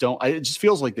care. I just don't. It just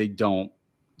feels like they don't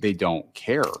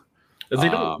care. They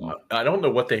don't. I don't know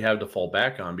what they have to fall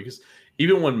back on, because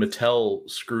even when Mattel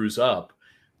screws up,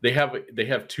 they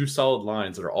have two solid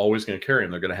lines that are always going to carry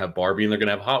them. They're going to have Barbie and they're going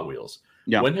to have Hot Wheels.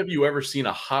 Yeah. When have you ever seen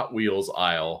a Hot Wheels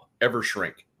aisle ever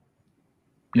shrink?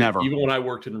 Never. Even when I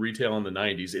worked in retail in the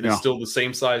 90s, it is still the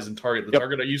same size in Target. The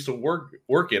Target I used to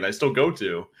work in, I still go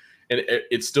to, and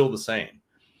it's still the same.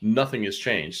 Nothing has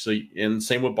changed. So, and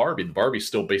same with Barbie. The Barbie's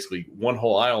still basically one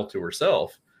whole aisle to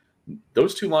herself.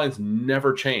 Those two lines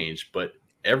never change, but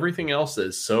everything else that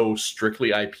is so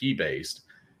strictly IP based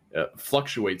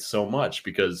fluctuates so much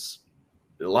because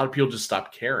a lot of people just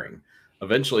stop caring.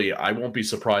 Eventually, I won't be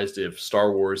surprised if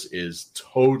Star Wars is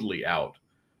totally out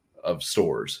of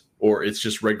stores, or it's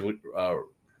just regular.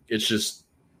 It's just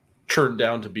turned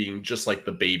down to being just like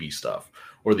the baby stuff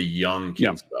or the young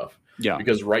kid stuff. Yeah.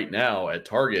 Because right now at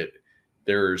Target,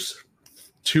 there's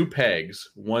two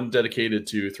pegs, one dedicated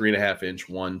to 3.5 inch,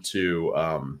 one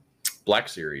to Black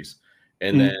Series,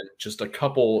 and then just a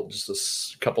couple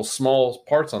small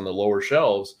parts on the lower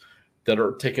shelves that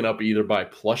are taken up either by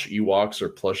plush Ewoks or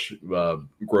plush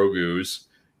Grogu's.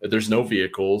 There's no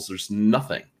vehicles. There's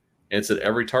nothing. And it's at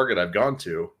every Target I've gone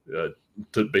to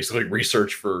basically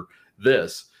research for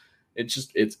this.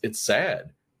 It's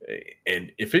sad.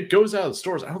 And if it goes out of the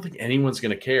stores, I don't think anyone's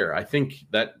going to care. I think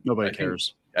that nobody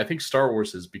cares. I think Star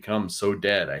Wars has become so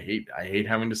dead. I hate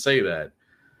having to say that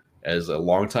as a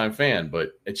longtime fan,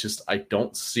 but it's just, I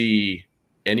don't see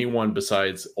anyone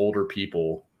besides older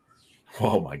people.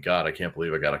 Oh my God, I can't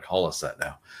believe I got to call us that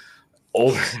now.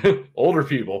 Older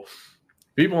people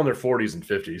in their 40s and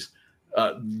 50s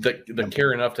that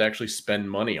care enough to actually spend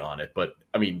money on it. But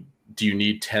I mean, do you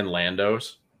need 10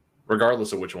 Landos?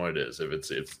 Regardless of which one it is, if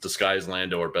it's Disguised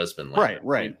Lando or Bespin Lando.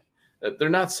 Right. They're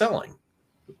not selling.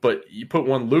 But you put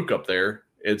one Luke up there,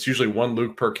 it's usually one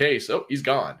Luke per case. Oh, he's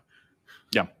gone.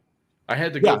 Yeah. I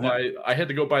had to go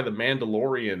buy the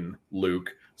Mandalorian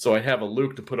Luke, so I have a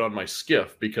Luke to put on my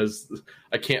skiff because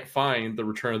I can't find the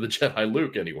Return of the Jedi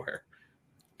Luke anywhere.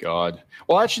 God.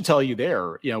 Well, I should tell you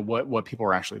there, what people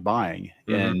are actually buying.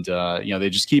 And they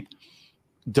just keep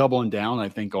doubling down, I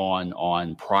think,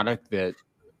 on product that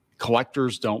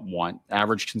collectors don't want,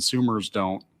 average consumers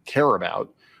don't care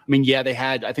about. I mean,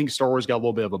 I think Star Wars got a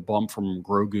little bit of a bump from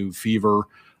Grogu fever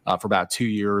for about 2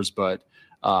 years, but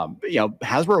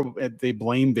Hasbro, they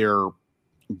blamed their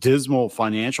dismal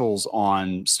financials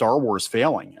on Star Wars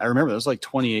failing. I remember that was like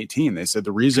 2018. They said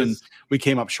the reason we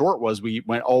came up short was we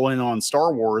went all in on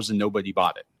Star Wars and nobody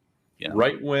bought it.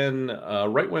 Right when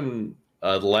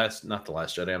not the Last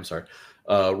Jedi. I'm sorry.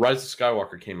 Rise of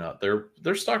Skywalker came out.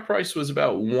 Their stock price was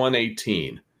about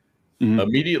 118.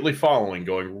 Immediately following,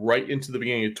 going right into the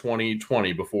beginning of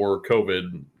 2020 before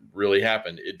COVID really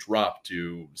happened, it dropped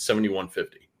to 71.50.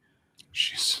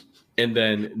 Jeez. And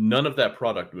then none of that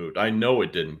product moved. I know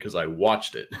it didn't because I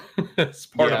watched it. As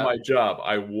part of my job,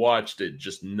 I watched it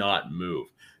just not move.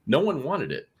 No one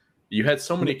wanted it. You had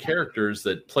so many characters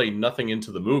that play nothing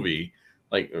into the movie.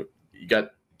 Like, you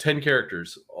got 10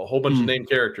 characters, a whole bunch of named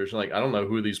characters. Like, I don't know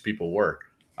who these people were.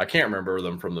 I can't remember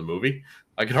them from the movie.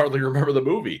 I can hardly remember the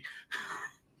movie.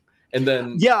 And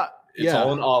then it's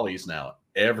all in Ollies now.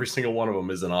 Every single one of them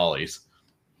is in Ollies.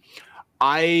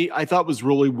 I thought was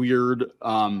really weird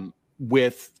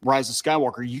with Rise of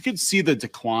Skywalker. You could see the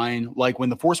decline. Like when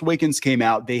The Force Awakens came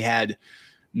out, they had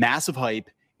massive hype,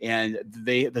 and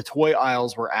the toy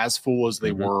aisles were as full as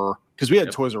they were, because we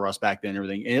had Toys R Us back then and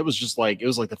everything. And it was just like, it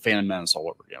was like the Phantom Menace all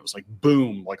over again. It was like,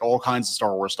 boom, like all kinds of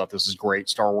Star Wars stuff. This is great.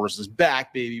 Star Wars is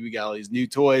back, baby. We got all these new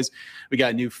toys. We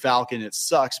got a new Falcon. It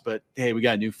sucks, but hey, we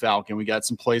got a new Falcon. We got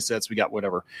some play sets. We got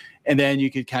whatever. And then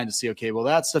you could kind of see, okay, well,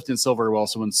 that stuff didn't sell very well.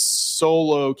 So when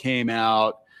Solo came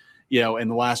out,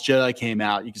 and The Last Jedi came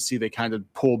out, you can see they kind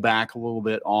of pulled back a little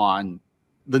bit on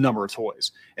the number of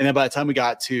toys. And then by the time we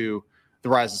got to The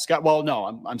Rise of Skywalker, well,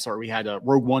 no, I'm sorry, we had a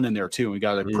Rogue One in there too. And we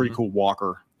got a pretty cool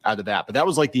walker out of that. But that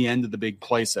was like the end of the big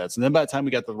play sets. And then by the time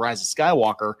we got The Rise of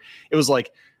Skywalker, it was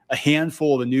like a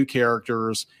handful of the new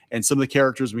characters, and some of the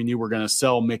characters we knew were going to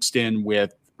sell mixed in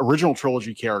with original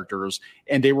trilogy characters,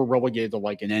 and they were relegated to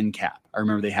like an end cap. I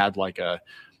remember they had like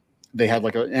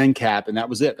an end cap, and that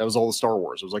was it. That was all the Star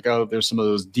Wars. It was like, oh, there's some of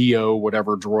those Dio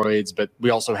whatever droids, but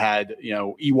we also had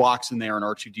Ewoks in there and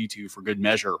R2D2 for good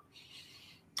measure.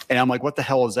 And I'm like, what the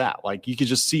hell is that? Like, you could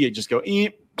just see it just go,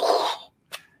 and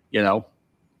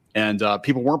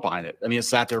people weren't buying it. I mean, it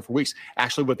sat there for weeks.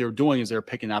 Actually, what they were doing is they were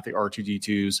picking out the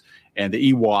R2D2s and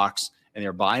the Ewoks, and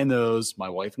they're buying those. My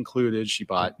wife included. She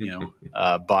bought,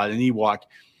 bought an Ewok.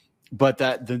 But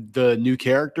the new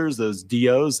characters, those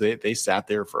Dios, they sat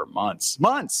there for months,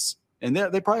 and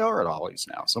they probably are at Ollie's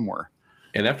now somewhere.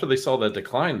 And after they saw that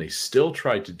decline, they still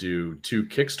tried to do 2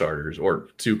 Kickstarters or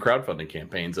 2 crowdfunding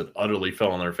campaigns that utterly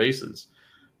fell on their faces.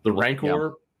 The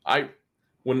Rancor,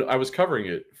 when I was covering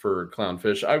it for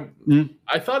Clownfish,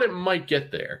 I thought it might get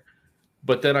there,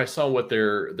 but then I saw what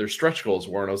their stretch goals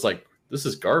were, and I was like, this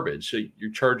is garbage.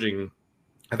 You're charging,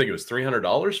 I think it was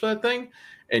 $300 for that thing,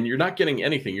 and you're not getting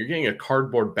anything. You're getting a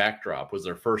cardboard backdrop was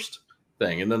their first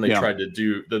thing, and then they tried to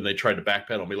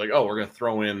backpedal and be like, oh, we're going to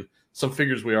throw in some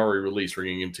figures we already released. We're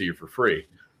going to give them to you for free.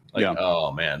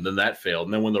 Oh man, then that failed.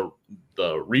 And then when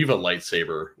the Riva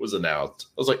lightsaber was announced,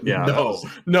 I was like,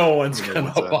 no one's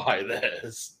going to buy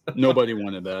this. Nobody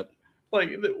wanted that.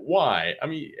 Like, why? I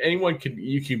mean,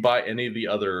 you can buy any of the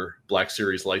other Black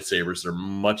Series lightsabers.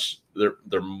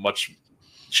 They're much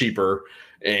cheaper,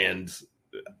 and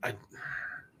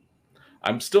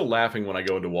I'm still laughing when I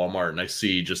go into Walmart and I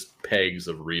see just pegs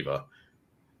of Riva.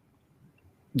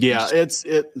 Yeah,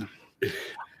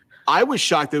 I was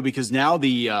shocked though, because now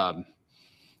the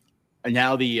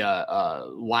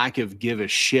lack of give a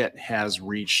shit has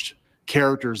reached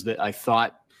characters that I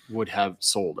thought would have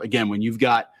sold. Again, when you've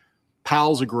got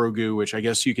Pals of Grogu, which I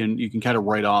guess you can kind of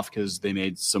write off because they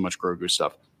made so much Grogu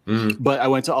stuff. But I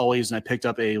went to Ollie's and I picked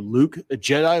up a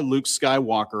Jedi Luke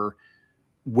Skywalker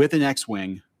with an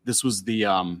X-wing. This was the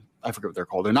I forget what they're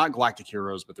called. They're not Galactic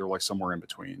Heroes, but they're like somewhere in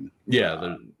between.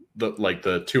 Yeah, the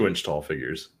 2-inch tall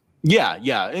figures. Yeah,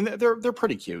 and they're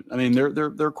pretty cute. I mean,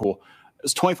 they're cool.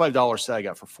 It's $25 set I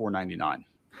got for $4.99.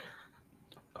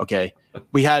 Okay,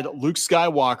 we had Luke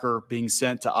Skywalker being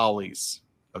sent to Ollie's.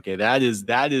 Okay, that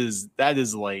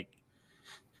is like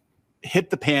hit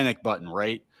the panic button,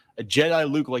 right? A Jedi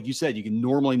Luke, like you said, you can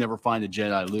normally never find a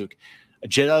Jedi Luke. A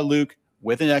Jedi Luke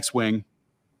with an X-wing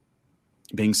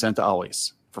being sent to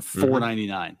Ollie's for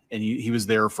 $4.99, and he was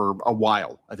there for a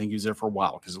while. I think he was there for a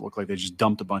while because it looked like they just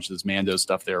dumped a bunch of this Mando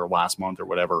stuff there last month or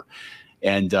whatever.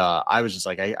 And I was just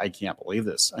like, I can't believe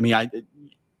this. I mean,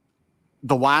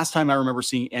 the last time I remember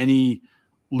seeing any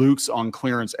Lukes on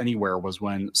clearance anywhere was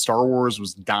when Star Wars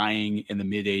was dying in the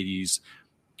mid 80s.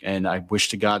 And I wish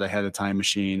to God I had a time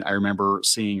machine. I remember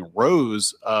seeing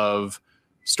rows of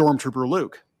Stormtrooper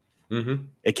Luke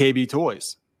at KB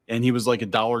Toys. And he was like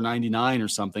 $1.99 or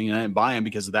something. And I didn't buy him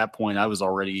because at that point I was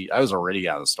already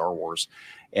out of Star Wars.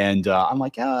 And I'm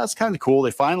like, that's kind of cool.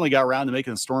 They finally got around to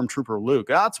making a Stormtrooper Luke.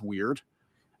 That's weird.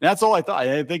 And that's all I thought. I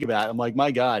didn't think about it. I'm like,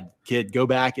 my God, kid, go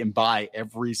back and buy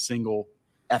every single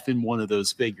effing one of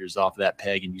those figures off that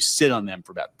peg, and you sit on them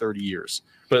for about 30 years.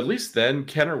 But at least then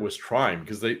Kenner was trying,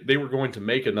 because they were going to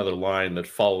make another line that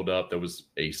followed up that was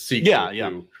a sequel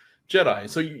to Jedi.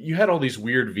 So you had all these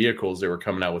weird vehicles they were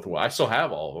coming out with. Well, I still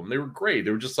have all of them. They were great.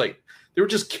 They were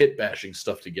just kit bashing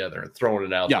stuff together and throwing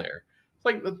it out there.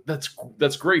 Like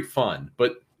that's great fun,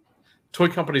 but toy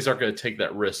companies aren't going to take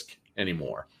that risk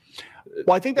anymore.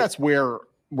 Well, I think that's where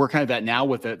we're kind of at now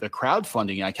with the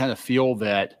crowdfunding. I kind of feel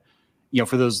that,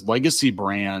 for those legacy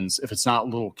brands, if it's not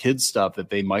little kid stuff, that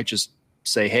they might just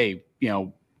say, hey,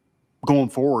 going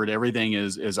forward, everything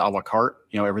is a la carte.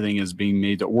 Everything is being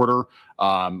made to order,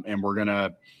 and we're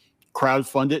gonna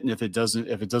crowdfund it. And if it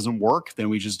doesn't work, then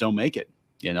we just don't make it.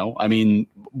 I mean,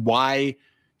 why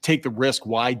take the risk?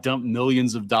 Why dump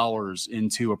millions of dollars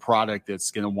into a product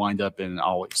that's going to wind up in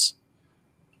Ollie's?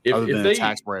 Other than a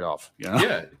tax write-off.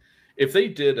 Yeah. If they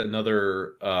did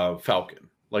another Falcon,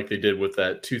 like they did with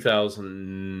that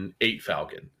 2008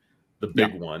 Falcon, the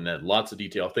big one that lots of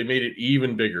detail, if they made it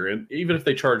even bigger, and even if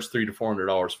they charged $300 to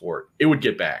 $400 for it, it would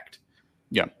get backed.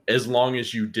 Yeah. As long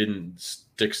as you didn't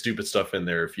stick stupid stuff in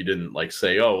there. If you didn't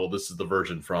say, oh, well, this is the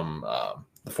version from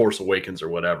The Force Awakens or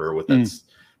whatever with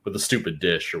with the stupid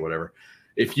dish or whatever.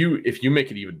 If you make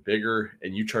it even bigger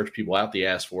and you charge people out the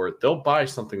ass for it, they'll buy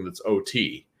something that's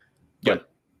OT,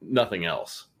 but nothing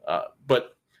else.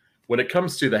 But when it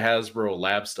comes to the Hasbro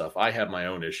lab stuff, I have my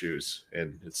own issues,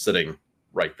 and it's sitting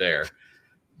right there.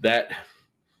 That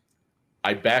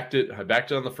I backed it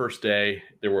on the first day.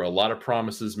 There were a lot of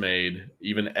promises made.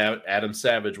 Even Adam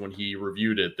Savage, when he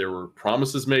reviewed it, there were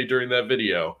promises made during that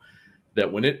video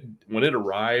that when it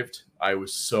arrived, I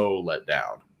was so let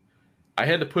down. I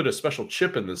had to put a special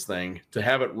chip in this thing to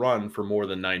have it run for more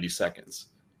than 90 seconds.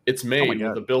 It's made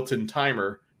with a built-in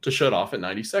timer to shut off at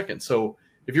 90 seconds. So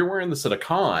if you're wearing this at a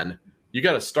con, you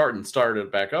got to start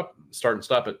it back up, start and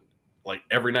stop it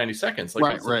every 90 seconds.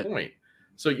 That's the point.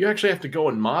 So you actually have to go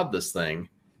and mod this thing.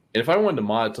 And if I wanted to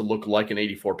mod it to look like an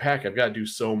 84 pack, I've got to do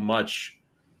so much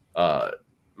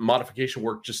modification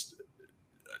work just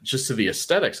to the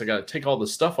aesthetics. I got to take all the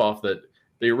stuff off that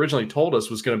they originally told us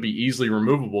was going to be easily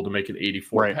removable to make an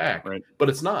 84 pack, but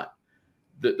it's not.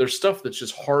 There's stuff that's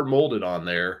just hard molded on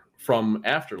there from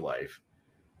Afterlife,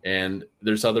 and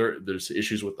there's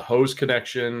issues with the hose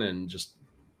connection, and just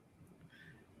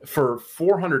for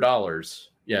 $400,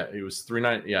 it was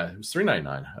 $399,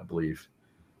 I believe.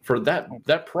 For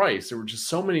that price, there were just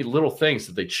so many little things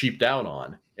that they cheaped out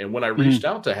on. And when I reached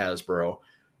out to Hasbro,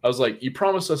 I was like, you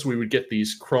promised us we would get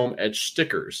these chrome etched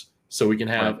stickers so we can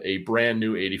have a brand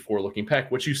new 84 looking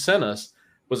pack. What you sent us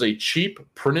was a cheap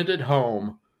printed at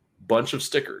home bunch of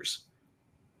stickers.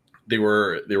 They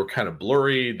were kind of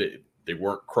blurry. They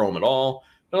weren't chrome at all.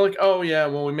 They're like, oh yeah,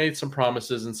 well, we made some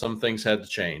promises and some things had to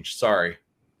change. Sorry.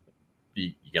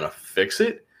 You gonna fix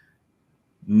it?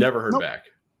 Never heard back.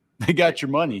 They got your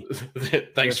money.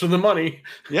 Thanks for the money.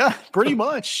 Yeah, pretty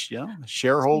much. Yeah,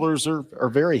 shareholders are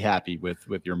very happy with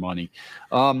your money.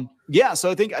 So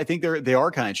I think they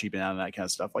are kind of cheaping out on that kind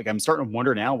of stuff. I'm starting to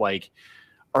wonder now,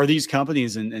 are these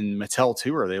companies and Mattel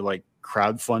too? Are they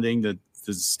crowdfunding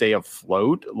to stay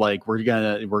afloat? We're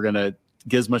gonna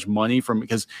get as much money from,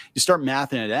 because you start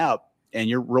mathing it out and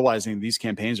you're realizing these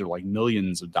campaigns are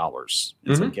millions of dollars.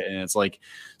 And it's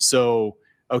so.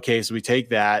 Okay, so we take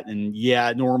that, and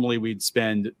normally we'd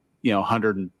spend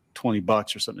 $120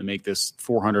 or something to make this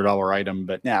 $400 item,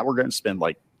 but we're going to spend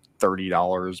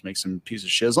 $30, make some piece of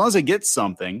shit. As long as they get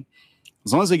something,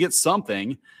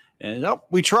 and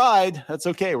we tried. That's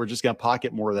okay. We're just going to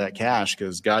pocket more of that cash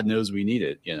because God knows we need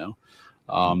it. I don't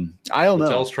know.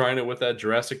 Mattel's trying it with that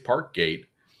Jurassic Park gate.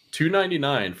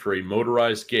 $299 for a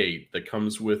motorized gate that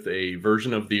comes with a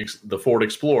version of the Ford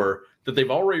Explorer that they've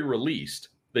already released.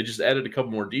 They just added a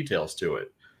couple more details to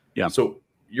it. Yeah. So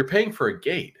you're paying for a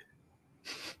gate.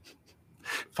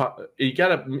 You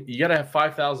gotta have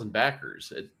 5,000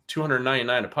 backers at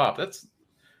 $299 a pop. That's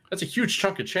a huge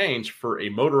chunk of change for a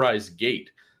motorized gate.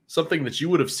 Something that you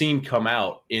would have seen come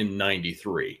out in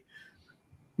 '93.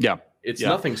 Yeah. It's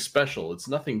nothing special. It's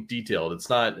nothing detailed. It's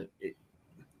not.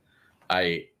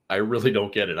 I really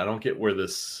don't get it. I don't get where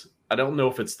this. I don't know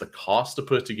if it's the cost to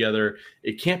put it together.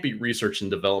 It can't be research and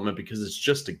development because it's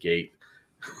just a gate.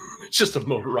 It's just a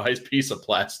motorized piece of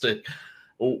plastic.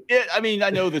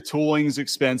 I know the tooling's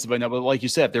expensive. I know, but like you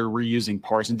said, they're reusing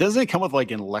parts. And doesn't it come with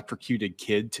an electrocuted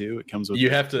kid too? It comes with. You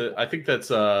have to. I think that's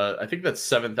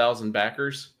 7,000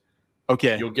 backers.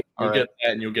 Okay, you'll get that,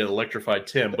 and you'll get electrified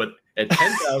Tim. But at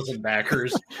 10,000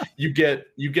 backers, you get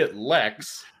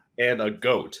Lex and a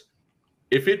goat.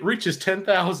 If it reaches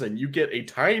 10,000, you get a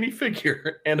tiny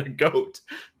figure and a goat.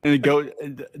 And the goat,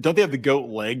 don't they have the goat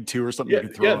leg too, or something? Yeah, you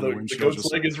can throw on the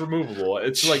goat's leg is removable.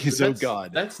 It's like Jeez, oh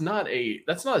God, that's not a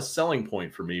selling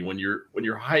point for me when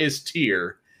your highest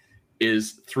tier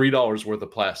is $3 worth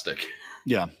of plastic.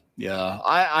 Yeah.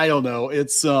 I don't know.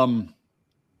 It's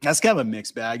that's kind of a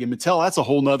mixed bag. And Mattel, that's a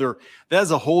whole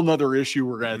nother issue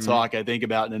we're going to talk, I think,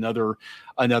 about in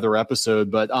another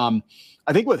episode. But I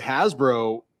think with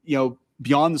Hasbro,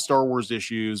 beyond the Star Wars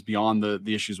issues, beyond the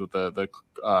issues with the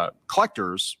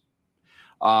collectors,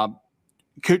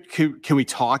 can we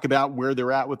talk about where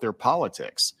they're at with their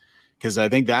politics? Because I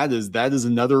think that is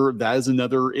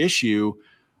another issue.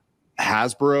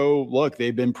 Hasbro, look,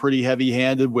 they've been pretty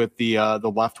heavy-handed with the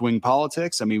left-wing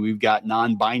politics. I mean, we've got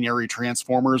non-binary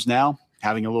Transformers now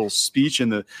having a little speech in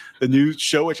the new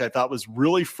show, which I thought was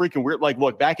really freaking weird. Like,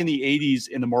 look, back in the 80s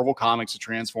in the Marvel Comics, the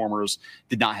Transformers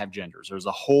did not have genders. There was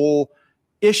a whole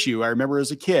issue I remember as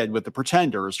a kid with the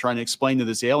Pretenders trying to explain to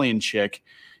this alien chick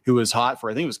who was hot for,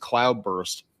 I think it was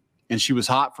Cloudburst, and she was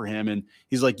hot for him. And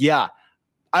he's like, yeah,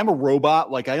 I'm a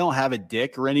robot. Like, I don't have a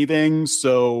dick or anything,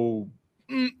 so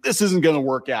this isn't going to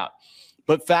work out.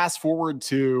 But fast forward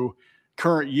to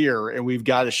current year, and we've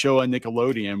got a show on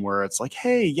Nickelodeon where it's like,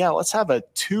 hey, yeah, let's have a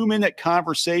 2-minute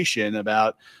conversation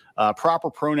about proper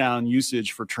pronoun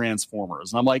usage for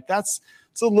Transformers. And I'm like, it's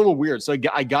a little weird. So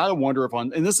I got to wonder if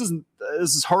and this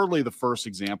is hardly the first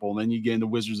example. And then you get into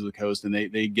Wizards of the Coast and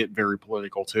they get very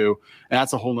political too. And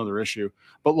that's a whole nother issue.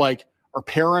 But like, are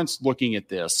parents looking at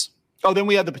this? Oh, then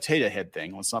we had the potato head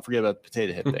thing. Let's not forget about the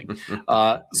potato head thing.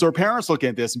 So our parents looking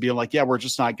at this and being like, yeah, we're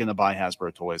just not going to buy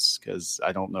Hasbro toys because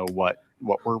I don't know what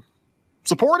we're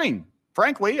supporting.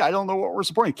 Frankly, I don't know what we're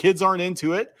supporting. Kids aren't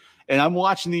into it. And I'm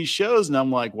watching these shows and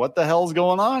I'm like, what the hell's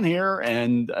going on here?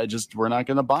 And we're not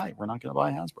going to buy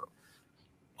Hasbro.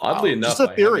 Oddly enough,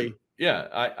 just a theory.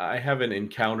 I haven't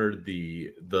encountered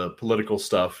the political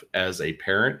stuff as a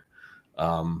parent.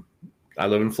 I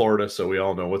live in Florida, so we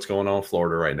all know what's going on in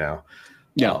Florida right now.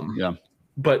 Yeah.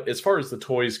 But as far as the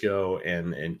toys go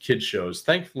and kid shows,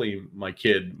 thankfully my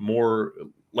kid more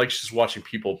likes just watching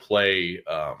people play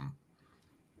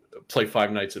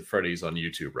Five Nights at Freddy's on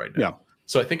YouTube right now. Yeah.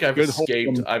 So I think I've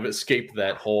escaped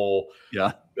that whole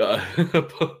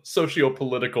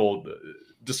socio-political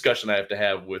discussion I have to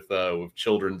have with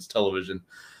children's television.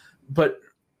 But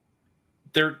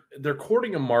they're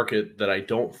courting a market that I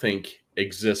don't think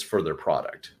exists for their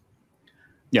product.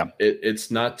 Yeah, it's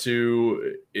not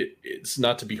to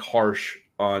be harsh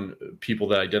on people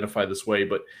that identify this way,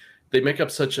 but they make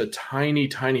up such a tiny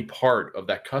part of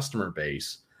that customer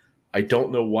base. I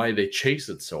don't know why they chase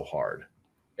it so hard,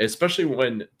 especially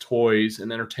when toys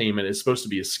and entertainment is supposed to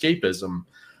be escapism.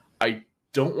 I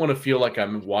don't want to feel like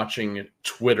I'm watching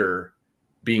Twitter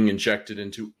being injected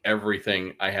into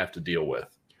everything I have to deal with.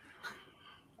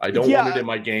 I don't want it in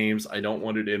my games. I don't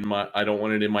want it in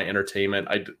my entertainment.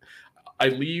 I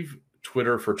leave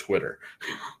Twitter for Twitter.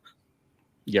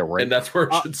 Yeah, right. And that's where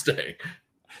it should stay.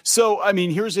 So, I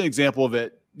mean, here's an example of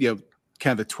it,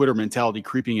 kind of the Twitter mentality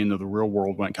creeping into the real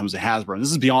world when it comes to Hasbro. And this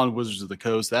is beyond Wizards of the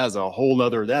Coast. That is a whole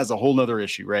nother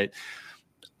issue, right?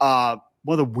 One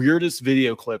of the weirdest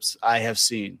video clips I have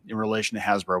seen in relation to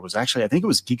Hasbro was actually, I think it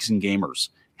was Geeks and Gamers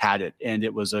had it. And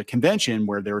it was a convention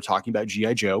where they were talking about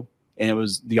G.I. Joe. And it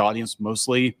was the audience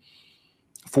mostly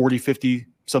 40, 50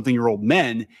 something year old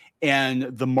men. And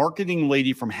the marketing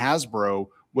lady from Hasbro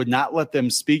would not let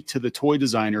them speak to the toy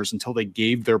designers until they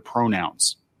gave their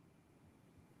pronouns.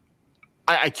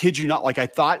 I kid you not. Like, I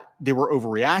thought they were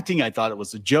overreacting. I thought it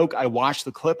was a joke. I watched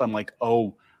the clip. I'm like,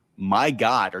 oh my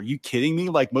God, are you kidding me?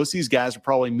 Like, most of these guys are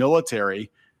probably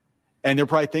military and they're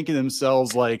probably thinking to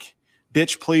themselves like,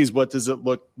 bitch, please, what does it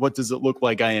look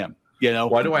like I am?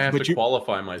 Why do I have to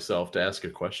qualify myself to ask a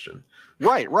question?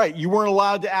 Right. You weren't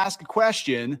allowed to ask a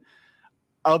question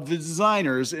of the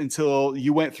designers until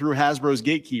you went through Hasbro's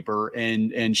gatekeeper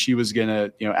and she was going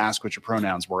to, ask what your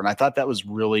pronouns were. And I thought that was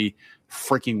really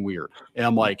freaking weird. And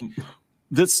I'm like,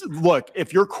 look,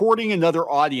 if you're courting another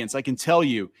audience, I can tell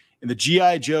you in the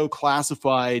G.I. Joe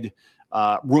classified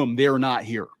room, they're not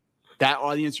here. That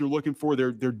audience you're looking for,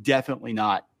 they're definitely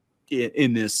not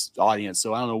in this audience.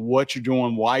 So I don't know what you're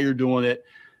doing, why you're doing it,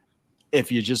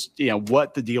 if you just,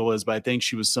 what the deal is. But I think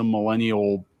she was some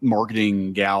millennial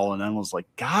marketing gal. And I was like,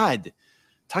 God,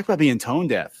 talk about being tone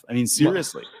deaf. I mean,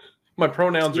 seriously. My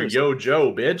pronouns are Yo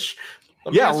Joe, bitch.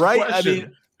 Yeah, right. I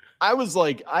mean, I was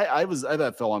like, I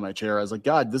fell on my chair. I was like,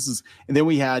 God, this is. And then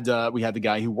we had the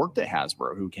guy who worked at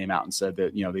Hasbro who came out and said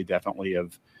that they definitely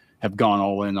have gone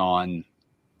all in on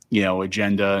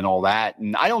agenda and all that.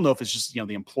 And I don't know if it's just,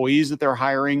 the employees that they're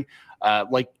hiring.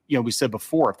 Like, we said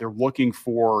before, if they're looking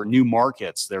for new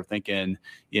markets, they're thinking,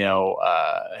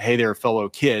 hey there, fellow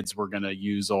kids, we're going to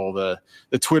use all the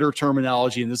Twitter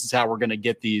terminology, and this is how we're going to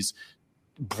get these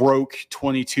broke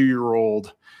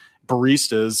 22-year-old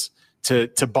baristas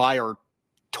to buy our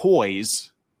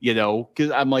toys,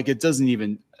 because I'm like, it doesn't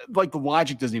even, like, the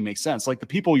logic doesn't even make sense. Like, the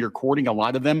people you're courting, a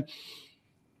lot of them,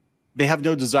 they have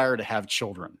no desire to have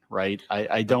children, right?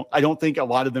 I don't think a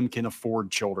lot of them can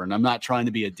afford children. I'm not trying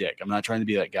to be a dick. I'm not trying to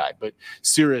be that guy, but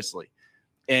seriously.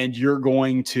 And you're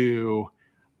going to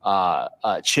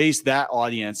chase that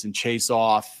audience and chase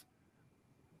off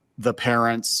the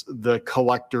parents, the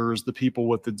collectors, the people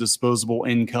with the disposable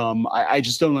income. I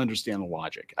just don't understand the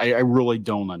logic. I really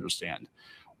don't understand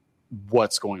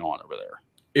what's going on over there.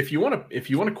 If you want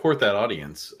to court that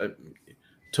audience,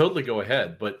 totally go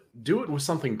ahead, but do it with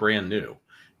something brand new.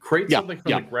 Create something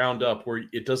from the ground up where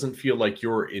it doesn't feel like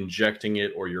you're injecting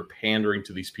it or you're pandering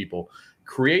to these people.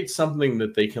 Create something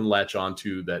that they can latch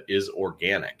onto that is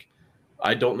organic.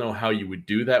 I don't know how you would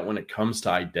do that when it comes to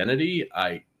identity.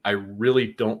 I really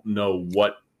don't know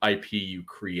what IP you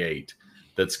create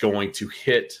that's going to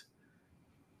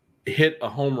hit a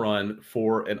home run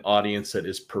for an audience that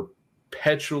is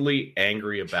perpetually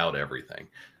angry about everything.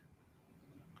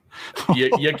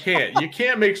 You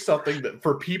can't make something that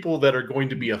for people that are going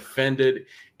to be offended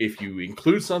if you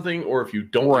include something or if you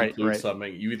don't include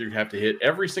something. You either have to hit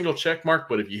every single check mark,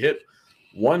 but if you hit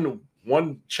one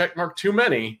check mark too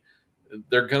many,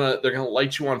 they're gonna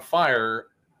light you on fire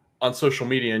on social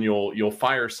media, and you'll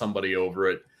fire somebody over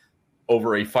it,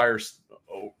 over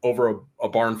a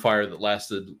barn fire that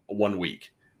lasted 1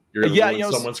 week. You're going to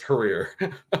ruin someone's career.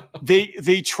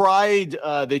 They tried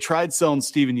selling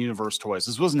Steven Universe toys.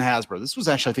 This wasn't Hasbro. This was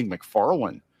actually, I think,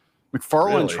 McFarlane.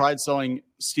 McFarlane tried selling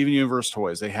Steven Universe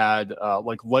toys. They had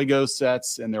like Lego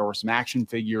sets, and there were some action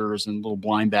figures and little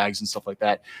blind bags and stuff like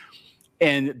that.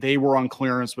 And they were on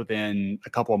clearance within a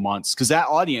couple of months. Because that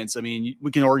audience, I mean,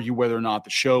 we can argue whether or not the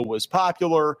show was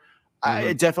popular.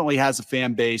 It definitely has a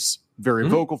fan base, very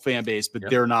vocal fan base, but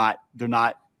they're not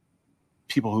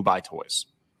people who buy toys.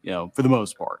 For the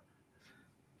most part.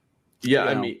 Yeah,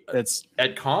 I mean, it's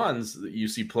at cons, you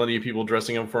see plenty of people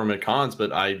dressing up for them at cons,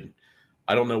 but I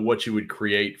don't know what you would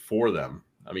create for them.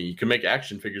 I mean, you can make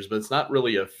action figures, but it's not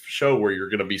really a show where you're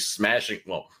going to be smashing.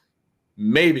 Well,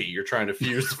 maybe you're trying to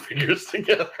fuse the figures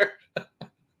together.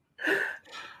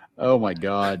 Oh my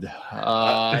God.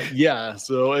 Yeah.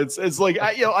 So it's like,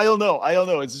 I don't know.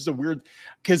 It's just a weird,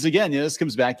 because again, this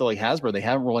comes back to like Hasbro. They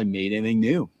haven't really made anything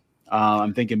new.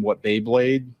 I'm thinking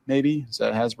Beyblade, maybe? Is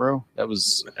that Hasbro? That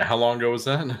was... How long ago was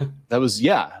that? That was,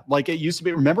 like it used to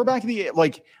be. Remember back in the,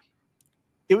 like,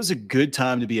 it was a good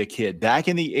time to be a kid. Back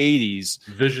in the 80s.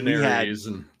 Visionaries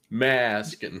and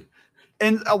Mask.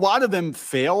 And a lot of them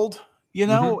failed,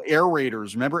 Air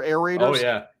Raiders. Remember Air Raiders?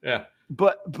 Oh, yeah.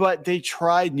 But they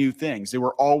tried new things. They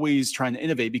were always trying to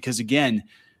innovate because, again,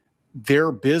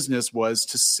 their business was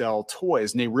to sell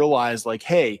toys. And they realized, like,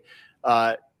 hey,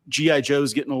 G.I.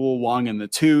 Joe's getting a little long in the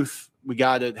tooth. We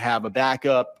got to have a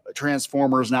backup.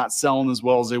 Transformers not selling as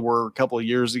well as they were a couple of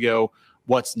years ago.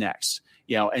 What's next?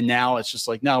 And now it's just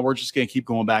like, no, we're just going to keep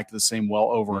going back to the same well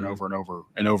over and over and over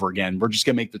and over again. We're just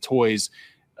going to make the toys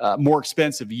more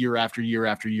expensive year after year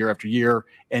after year after year.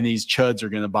 And these chuds are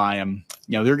going to buy them.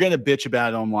 They're going to bitch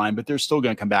about it online, but they're still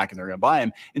going to come back and they're going to buy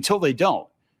them until they don't.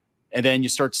 And then you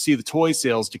start to see the toy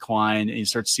sales decline and you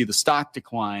start to see the stock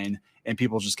decline. And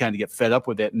people just kind of get fed up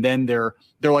with it. And then they're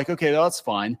like, okay, that's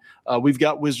fine. We've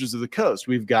got Wizards of the Coast.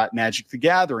 We've got Magic the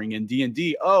Gathering and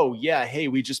D&D. Oh, yeah, hey,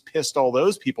 we just pissed all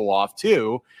those people off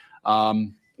too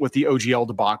with the OGL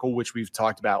debacle, which we've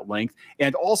talked about at length.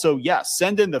 And also,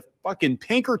 send in the fucking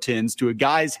Pinkertons to a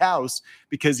guy's house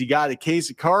because he got a case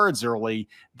of cards early.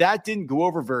 That didn't go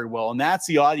over very well. And that's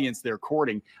the audience they're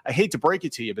courting. I hate to break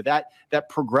it to you, but that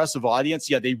progressive audience,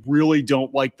 they really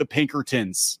don't like the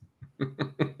Pinkertons.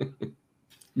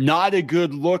 Not a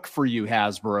good look for you,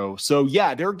 Hasbro. So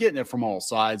they're getting it from all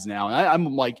sides now. And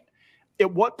I'm like,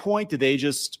 at what point do they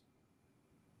just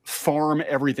farm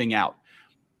everything out?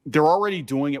 They're already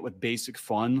doing it with basic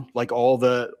fun, like all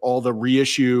the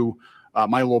reissue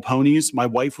My Little Ponies. My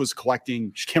wife was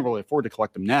collecting; she can't really afford to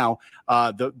collect them now.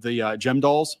 The gem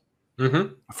dolls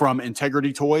from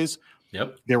Integrity Toys.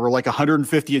 Yep, they were like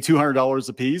 $150 to $200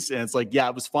 a piece, and it's like,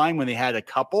 it was fine when they had a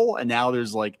couple, and now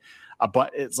there's like.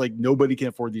 But it's like nobody can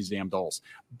afford these damn dolls.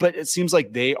 But it seems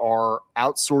like they are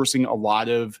outsourcing a lot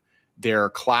of their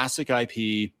classic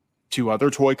IP to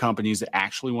other toy companies that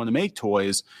actually want to make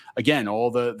toys. Again, all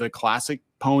the classic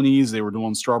ponies, they were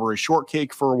doing Strawberry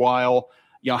Shortcake for a while.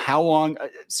 how long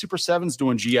Super 7's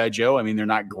doing G.I. Joe. I mean, they're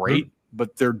not great,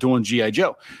 but they're doing G.I.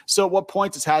 Joe. So at what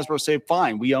point does Hasbro say,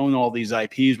 fine, we own all these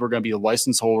IPs, we're going to be a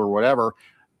license holder or whatever?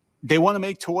 They want to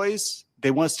make toys.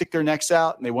 They want to stick their necks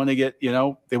out, and they want to get,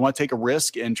 they want to take a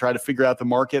risk and try to figure out the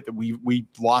market that we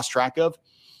lost track of.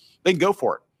 They can go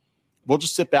for it. We'll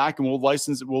just sit back and we'll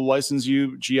license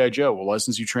you G.I. Joe. We'll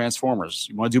license you Transformers.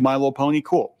 You want to do My Little Pony?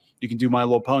 Cool. You can do My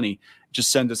Little Pony.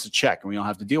 Just send us a check and we don't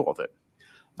have to deal with it.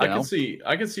 I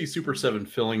can see Super 7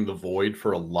 filling the void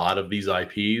for a lot of these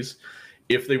IPs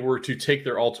if they were to take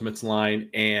their Ultimates line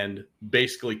and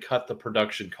basically cut the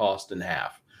production cost in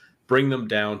half. Bring them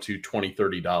down to $20,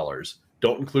 $30.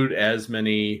 Don't include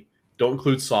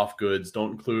soft goods.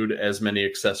 Don't include as many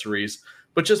accessories,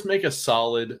 but just make a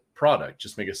solid product.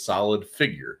 Just make a solid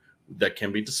figure that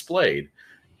can be displayed.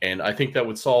 And I think that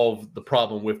would solve the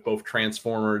problem with both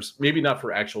Transformers, maybe not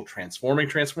for actual transforming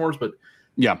Transformers, but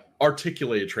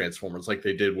articulated Transformers like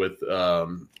they did with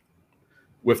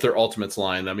their Ultimates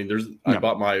line. I mean, I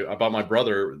bought my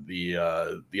brother the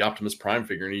Optimus Prime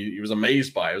figure, and he was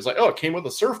amazed by it. It was like, oh, it came with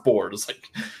a surfboard. It's like,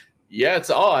 yeah, it's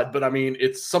odd, but I mean,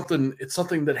 it's something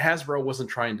that Hasbro wasn't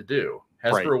trying to do.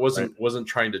 Hasbro wasn't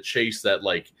trying to chase that,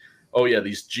 like, oh yeah,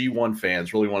 these G1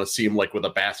 fans really want to see him like with a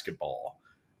basketball,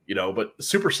 but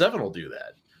Super 7 will do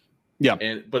that. Yeah.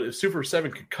 But if Super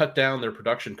 7 could cut down their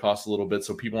production costs a little bit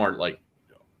so people aren't like,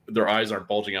 their eyes aren't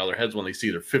bulging out of their heads when they see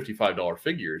their $55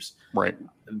 figures. Right.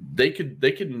 They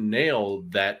could nail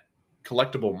that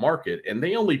collectible market, and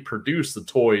they only produce the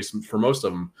toys for most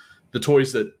of them, the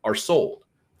toys that are sold.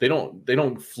 They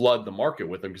don't flood the market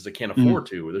with them because they can't afford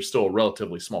to. They're still a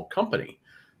relatively small company.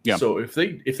 Yeah. So if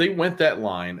they went that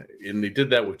line and they did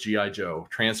that with G.I. Joe,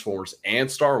 Transformers, and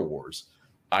Star Wars,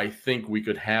 I think we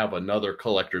could have another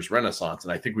collector's renaissance,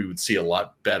 and I think we would see a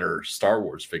lot better Star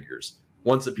Wars figures,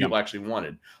 ones that people actually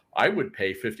wanted. I would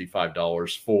pay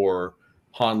 $55 for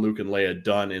Han, Luke, and Leia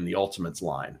done in the Ultimates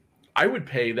line. I would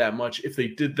pay that much if they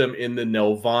did them in the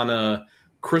Nelvana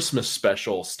Christmas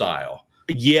special style.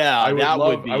 Yeah, I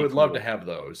would love to have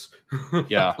those.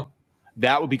 Yeah,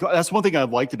 that would be cool. That's one thing I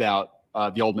liked about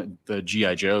the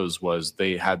G.I. Joes was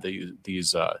they had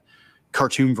these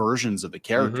cartoon versions of the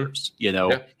characters,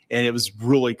 and it was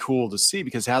really cool to see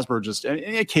because Hasbro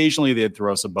and occasionally they'd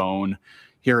throw us a bone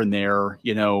here and there,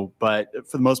 but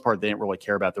for the most part, they didn't really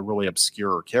care about the really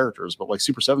obscure characters. But like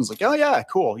Super 7's like, oh yeah,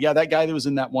 cool. Yeah, that guy that was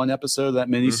in that one episode of that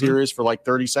miniseries for like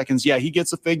 30 seconds. Yeah, he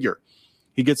gets a figure.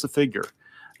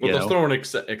 Well, they'll throw in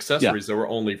accessories that were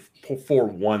only for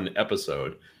one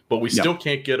episode, but we still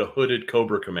can't get a hooded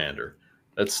Cobra Commander.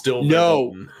 That's still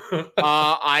my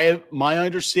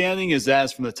understanding is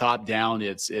that from the top down,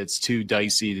 it's too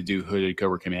dicey to do hooded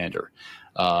Cobra Commander.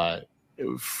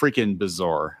 Freaking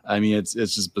bizarre. I mean, it's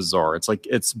just bizarre. It's like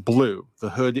it's blue. The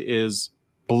hood is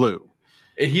blue.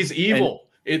 And he's evil.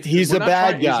 He's a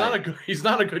bad guy. He's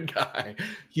not a good guy.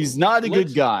 He's not a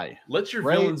good guy. Let your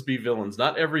villains be villains.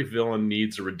 Not every villain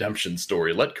needs a redemption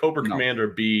story. Let Cobra Commander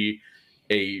be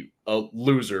a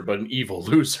loser, but an evil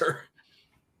loser.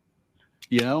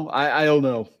 I don't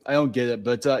know. I don't get it.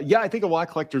 But I think a lot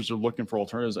of collectors are looking for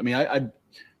alternatives. I mean, I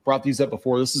brought these up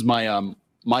before. This is my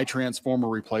Transformer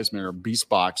replacement or Beast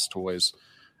Box toys.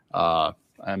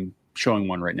 I'm showing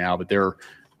one right now, but they're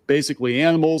basically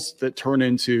animals that turn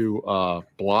into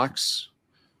blocks,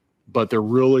 but they're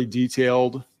really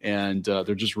detailed and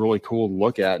they're just really cool to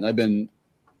look at. And I've been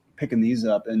picking these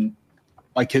up and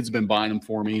my kids have been buying them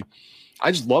for me.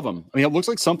 I just love them. I mean, it looks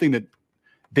like something that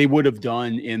they would have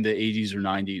done in the 80s or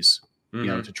 90s,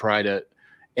 to try to,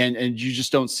 and you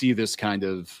just don't see this kind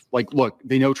of like, look,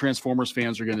 they know Transformers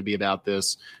fans are going to be about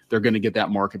this. They're going to get that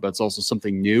market, but it's also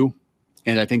something new.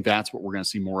 And I think that's what we're going to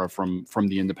see more of from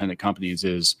the independent companies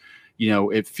is,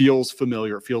 it feels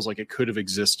familiar. It feels like it could have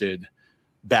existed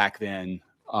back then.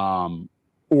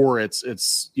 Or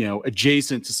it's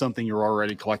adjacent to something you're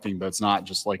already collecting, but it's not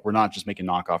just like, we're not just making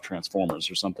knockoff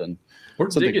Transformers or something. Or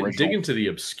dig into the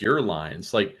obscure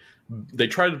lines. Like they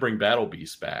tried to bring Battle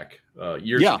Beast back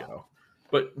years ago,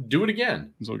 but do it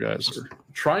again. So guys,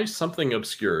 try something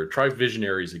obscure. Try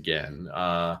Visionaries again.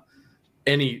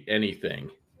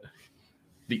 Anything.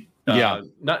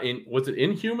 Was it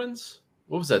Inhumans?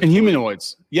 What was that?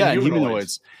 Inhumanoids. Yeah,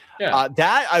 Inhumanoids. Yeah.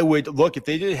 That I would look if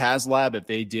they did HasLab, if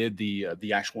they did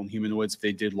the actual Inhumanoids, if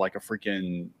they did like a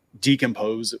freaking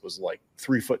Decompose, it was like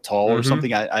 3 foot tall or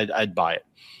something. I'd buy it.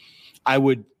 I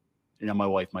would. My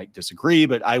wife might disagree,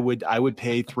 but I would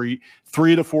pay $300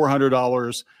 to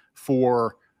 $400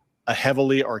 for a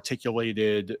heavily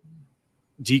articulated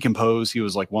Decompose. He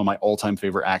was like one of my all-time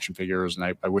favorite action figures,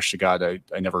 and I wish to God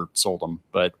I never sold him,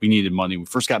 but we needed money. When we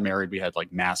first got married, we had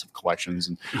like massive collections,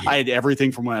 and I had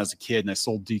everything from when I was a kid, and I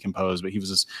sold Decompose, but he was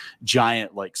this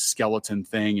giant like skeleton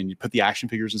thing, and you put the action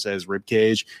figures inside his rib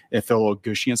cage, and it felt a little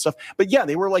gushy and stuff. But yeah,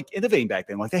 they were like innovating back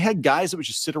then. Like they had guys that would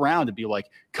just sit around and be like,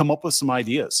 come up with some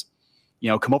ideas,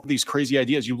 come up with these crazy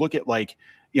ideas. You look at like,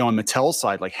 on Mattel's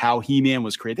side, like how He-Man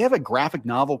was created. They have a graphic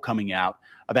novel coming out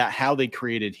about how they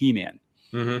created He-Man.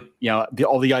 Mm-hmm.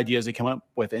 All the ideas they come up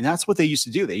with, and that's what they used to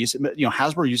do. They used to,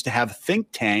 Hasbro used to have think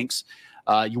tanks.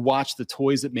 You watch the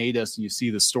Toys That Made Us, and you see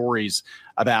the stories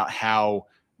about how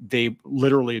they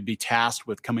literally would be tasked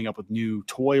with coming up with new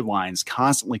toy lines,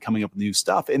 constantly coming up with new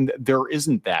stuff. And there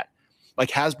isn't that. Like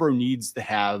Hasbro needs to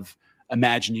have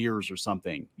Imagineers or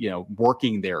something,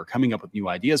 working there, coming up with new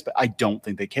ideas. But I don't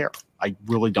think they care. I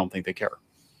really don't think they care.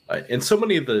 And so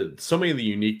many of the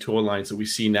unique toy lines that we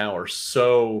see now are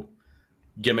so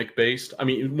gimmick based. I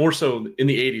mean, more so in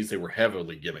the 80s, they were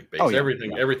heavily gimmick based.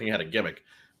 Everything had a gimmick.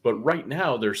 But right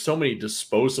now, there's so many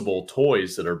disposable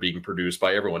toys that are being produced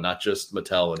by everyone, not just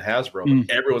Mattel and Hasbro,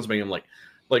 but everyone's making them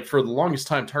like for the longest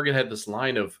time, Target had this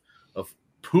line of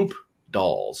poop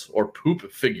dolls or poop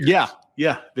figures.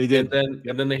 Yeah, they did.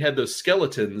 And then they had those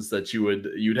skeletons that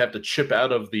you'd have to chip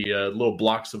out of the little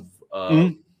blocks of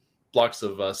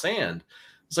sand.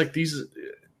 It's like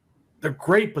they're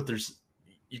great, but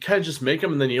you kind of just make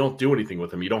them and then you don't do anything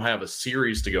with them. You don't have a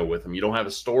series to go with them. You don't have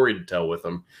a story to tell with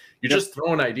them. You're just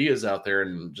throwing ideas out there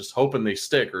and just hoping they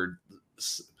stick or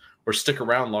stick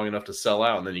around long enough to sell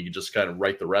out, and then you can just kind of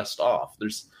write the rest off.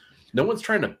 There's no one's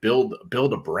trying to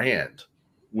build a brand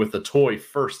with a toy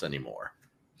first anymore.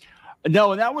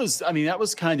 No, and that was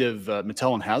kind of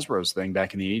Mattel and Hasbro's thing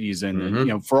back in the 80s.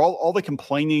 And for all the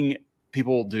complaining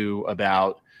people do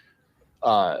about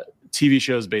TV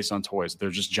shows based on toys,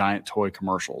 they're just giant toy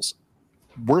commercials.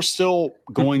 We're still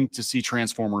going to see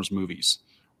Transformers movies.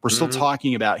 We're still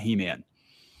talking about He-Man.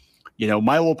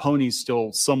 My Little Pony's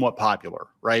still somewhat popular,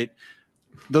 right?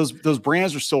 Those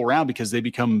brands are still around because they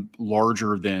become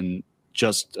larger than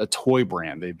just a toy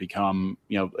brand. They become,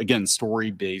 again,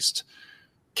 story-based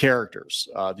characters.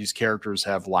 These characters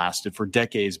have lasted for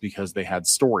decades because they had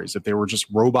stories. If they were just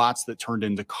robots that turned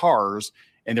into cars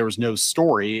and there was no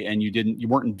story and you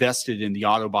weren't invested in the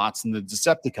Autobots and the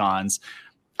Decepticons,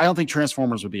 I don't think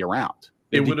Transformers would be around.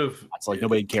 It would have. It's like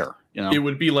nobody'd care. It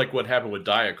would be like what happened with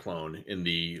Diaclone in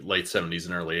the late 70s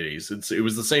and early 80s. It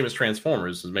was the same as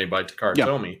Transformers. It was made by Takara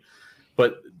Tomy.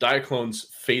 But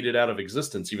Diaclones faded out of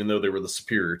existence, even though they were the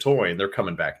superior toy, and they're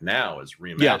coming back now as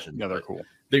reimagined. Yeah, they're cool.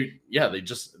 The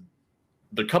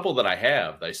couple that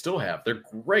I still have, they're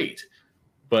great,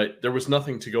 but there was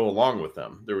nothing to go along with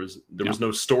them. There was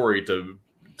no story to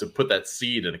put that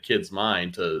seed in a kid's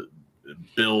mind to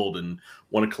build and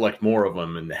want to collect more of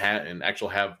them and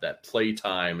actually have that play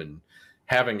time and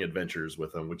having adventures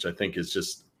with them, which I think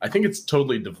it's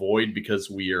totally devoid because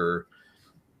we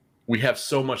have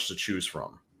so much to choose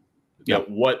from. Yeah.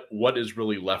 What is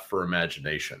really left for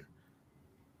imagination?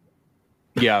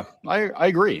 Yeah, I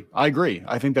agree. I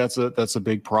think that's a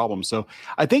big problem. So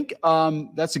I think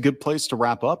that's a good place to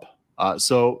wrap up.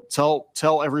 So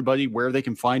tell everybody where they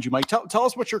can find you, Mike. Tell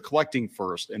us what you're collecting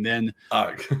first, and then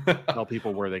tell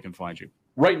people where they can find you.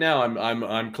 Right now,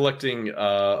 I'm collecting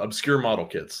obscure model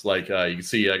kits. Like you can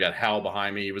see, I got Hal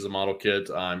behind me. He was a model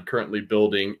kit. I'm currently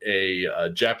building a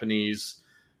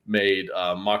Japanese-made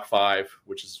Mach 5,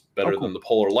 which is better than the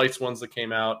Polar Lights ones that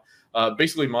came out.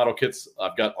 Basically, model kits.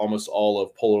 I've got almost all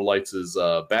of Polar Lights'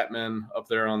 Batman up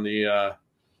there on the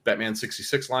Batman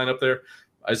 66 line up there.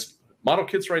 Model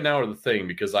kits right now are the thing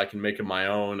because I can make them my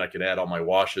own. I can add all my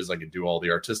washes. I can do all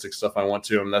the artistic stuff I want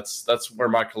to. And that's where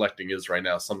my collecting is right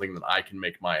now, something that I can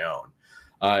make my own.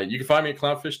 You can find me at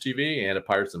Clownfish TV and at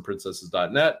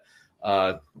piratesandprincesses.net.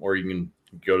 Or you can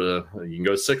go to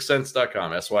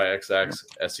sixsense.com,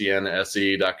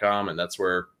 SYXXSENSE.com, and that's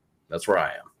where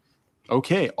I am.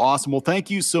 Okay, awesome. Well,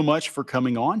 thank you so much for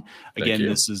coming on. Again,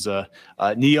 this is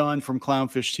Neon from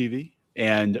Clownfish TV.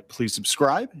 And please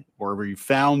subscribe wherever you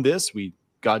found this.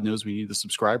 God knows we need the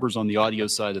subscribers on the audio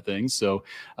side of things. So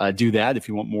do that. If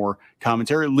you want more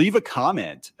commentary, leave a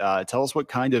comment. Tell us what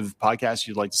kind of podcast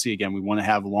you'd like to see. Again, we want to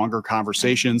have longer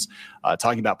conversations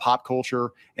talking about pop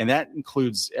culture. And that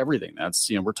includes everything.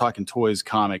 That's, we're talking toys,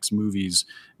 comics, movies,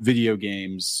 video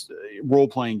games,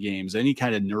 role-playing games, any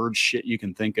kind of nerd shit you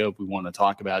can think of. We want to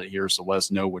talk about it here. So let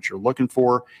us know what you're looking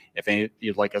for. If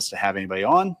you'd like us to have anybody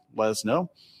on, let us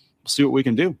know. We'll see what we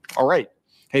can do. All right.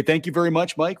 Hey, thank you very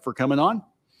much, Mike, for coming on.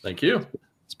 Thank you.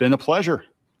 It's been a pleasure.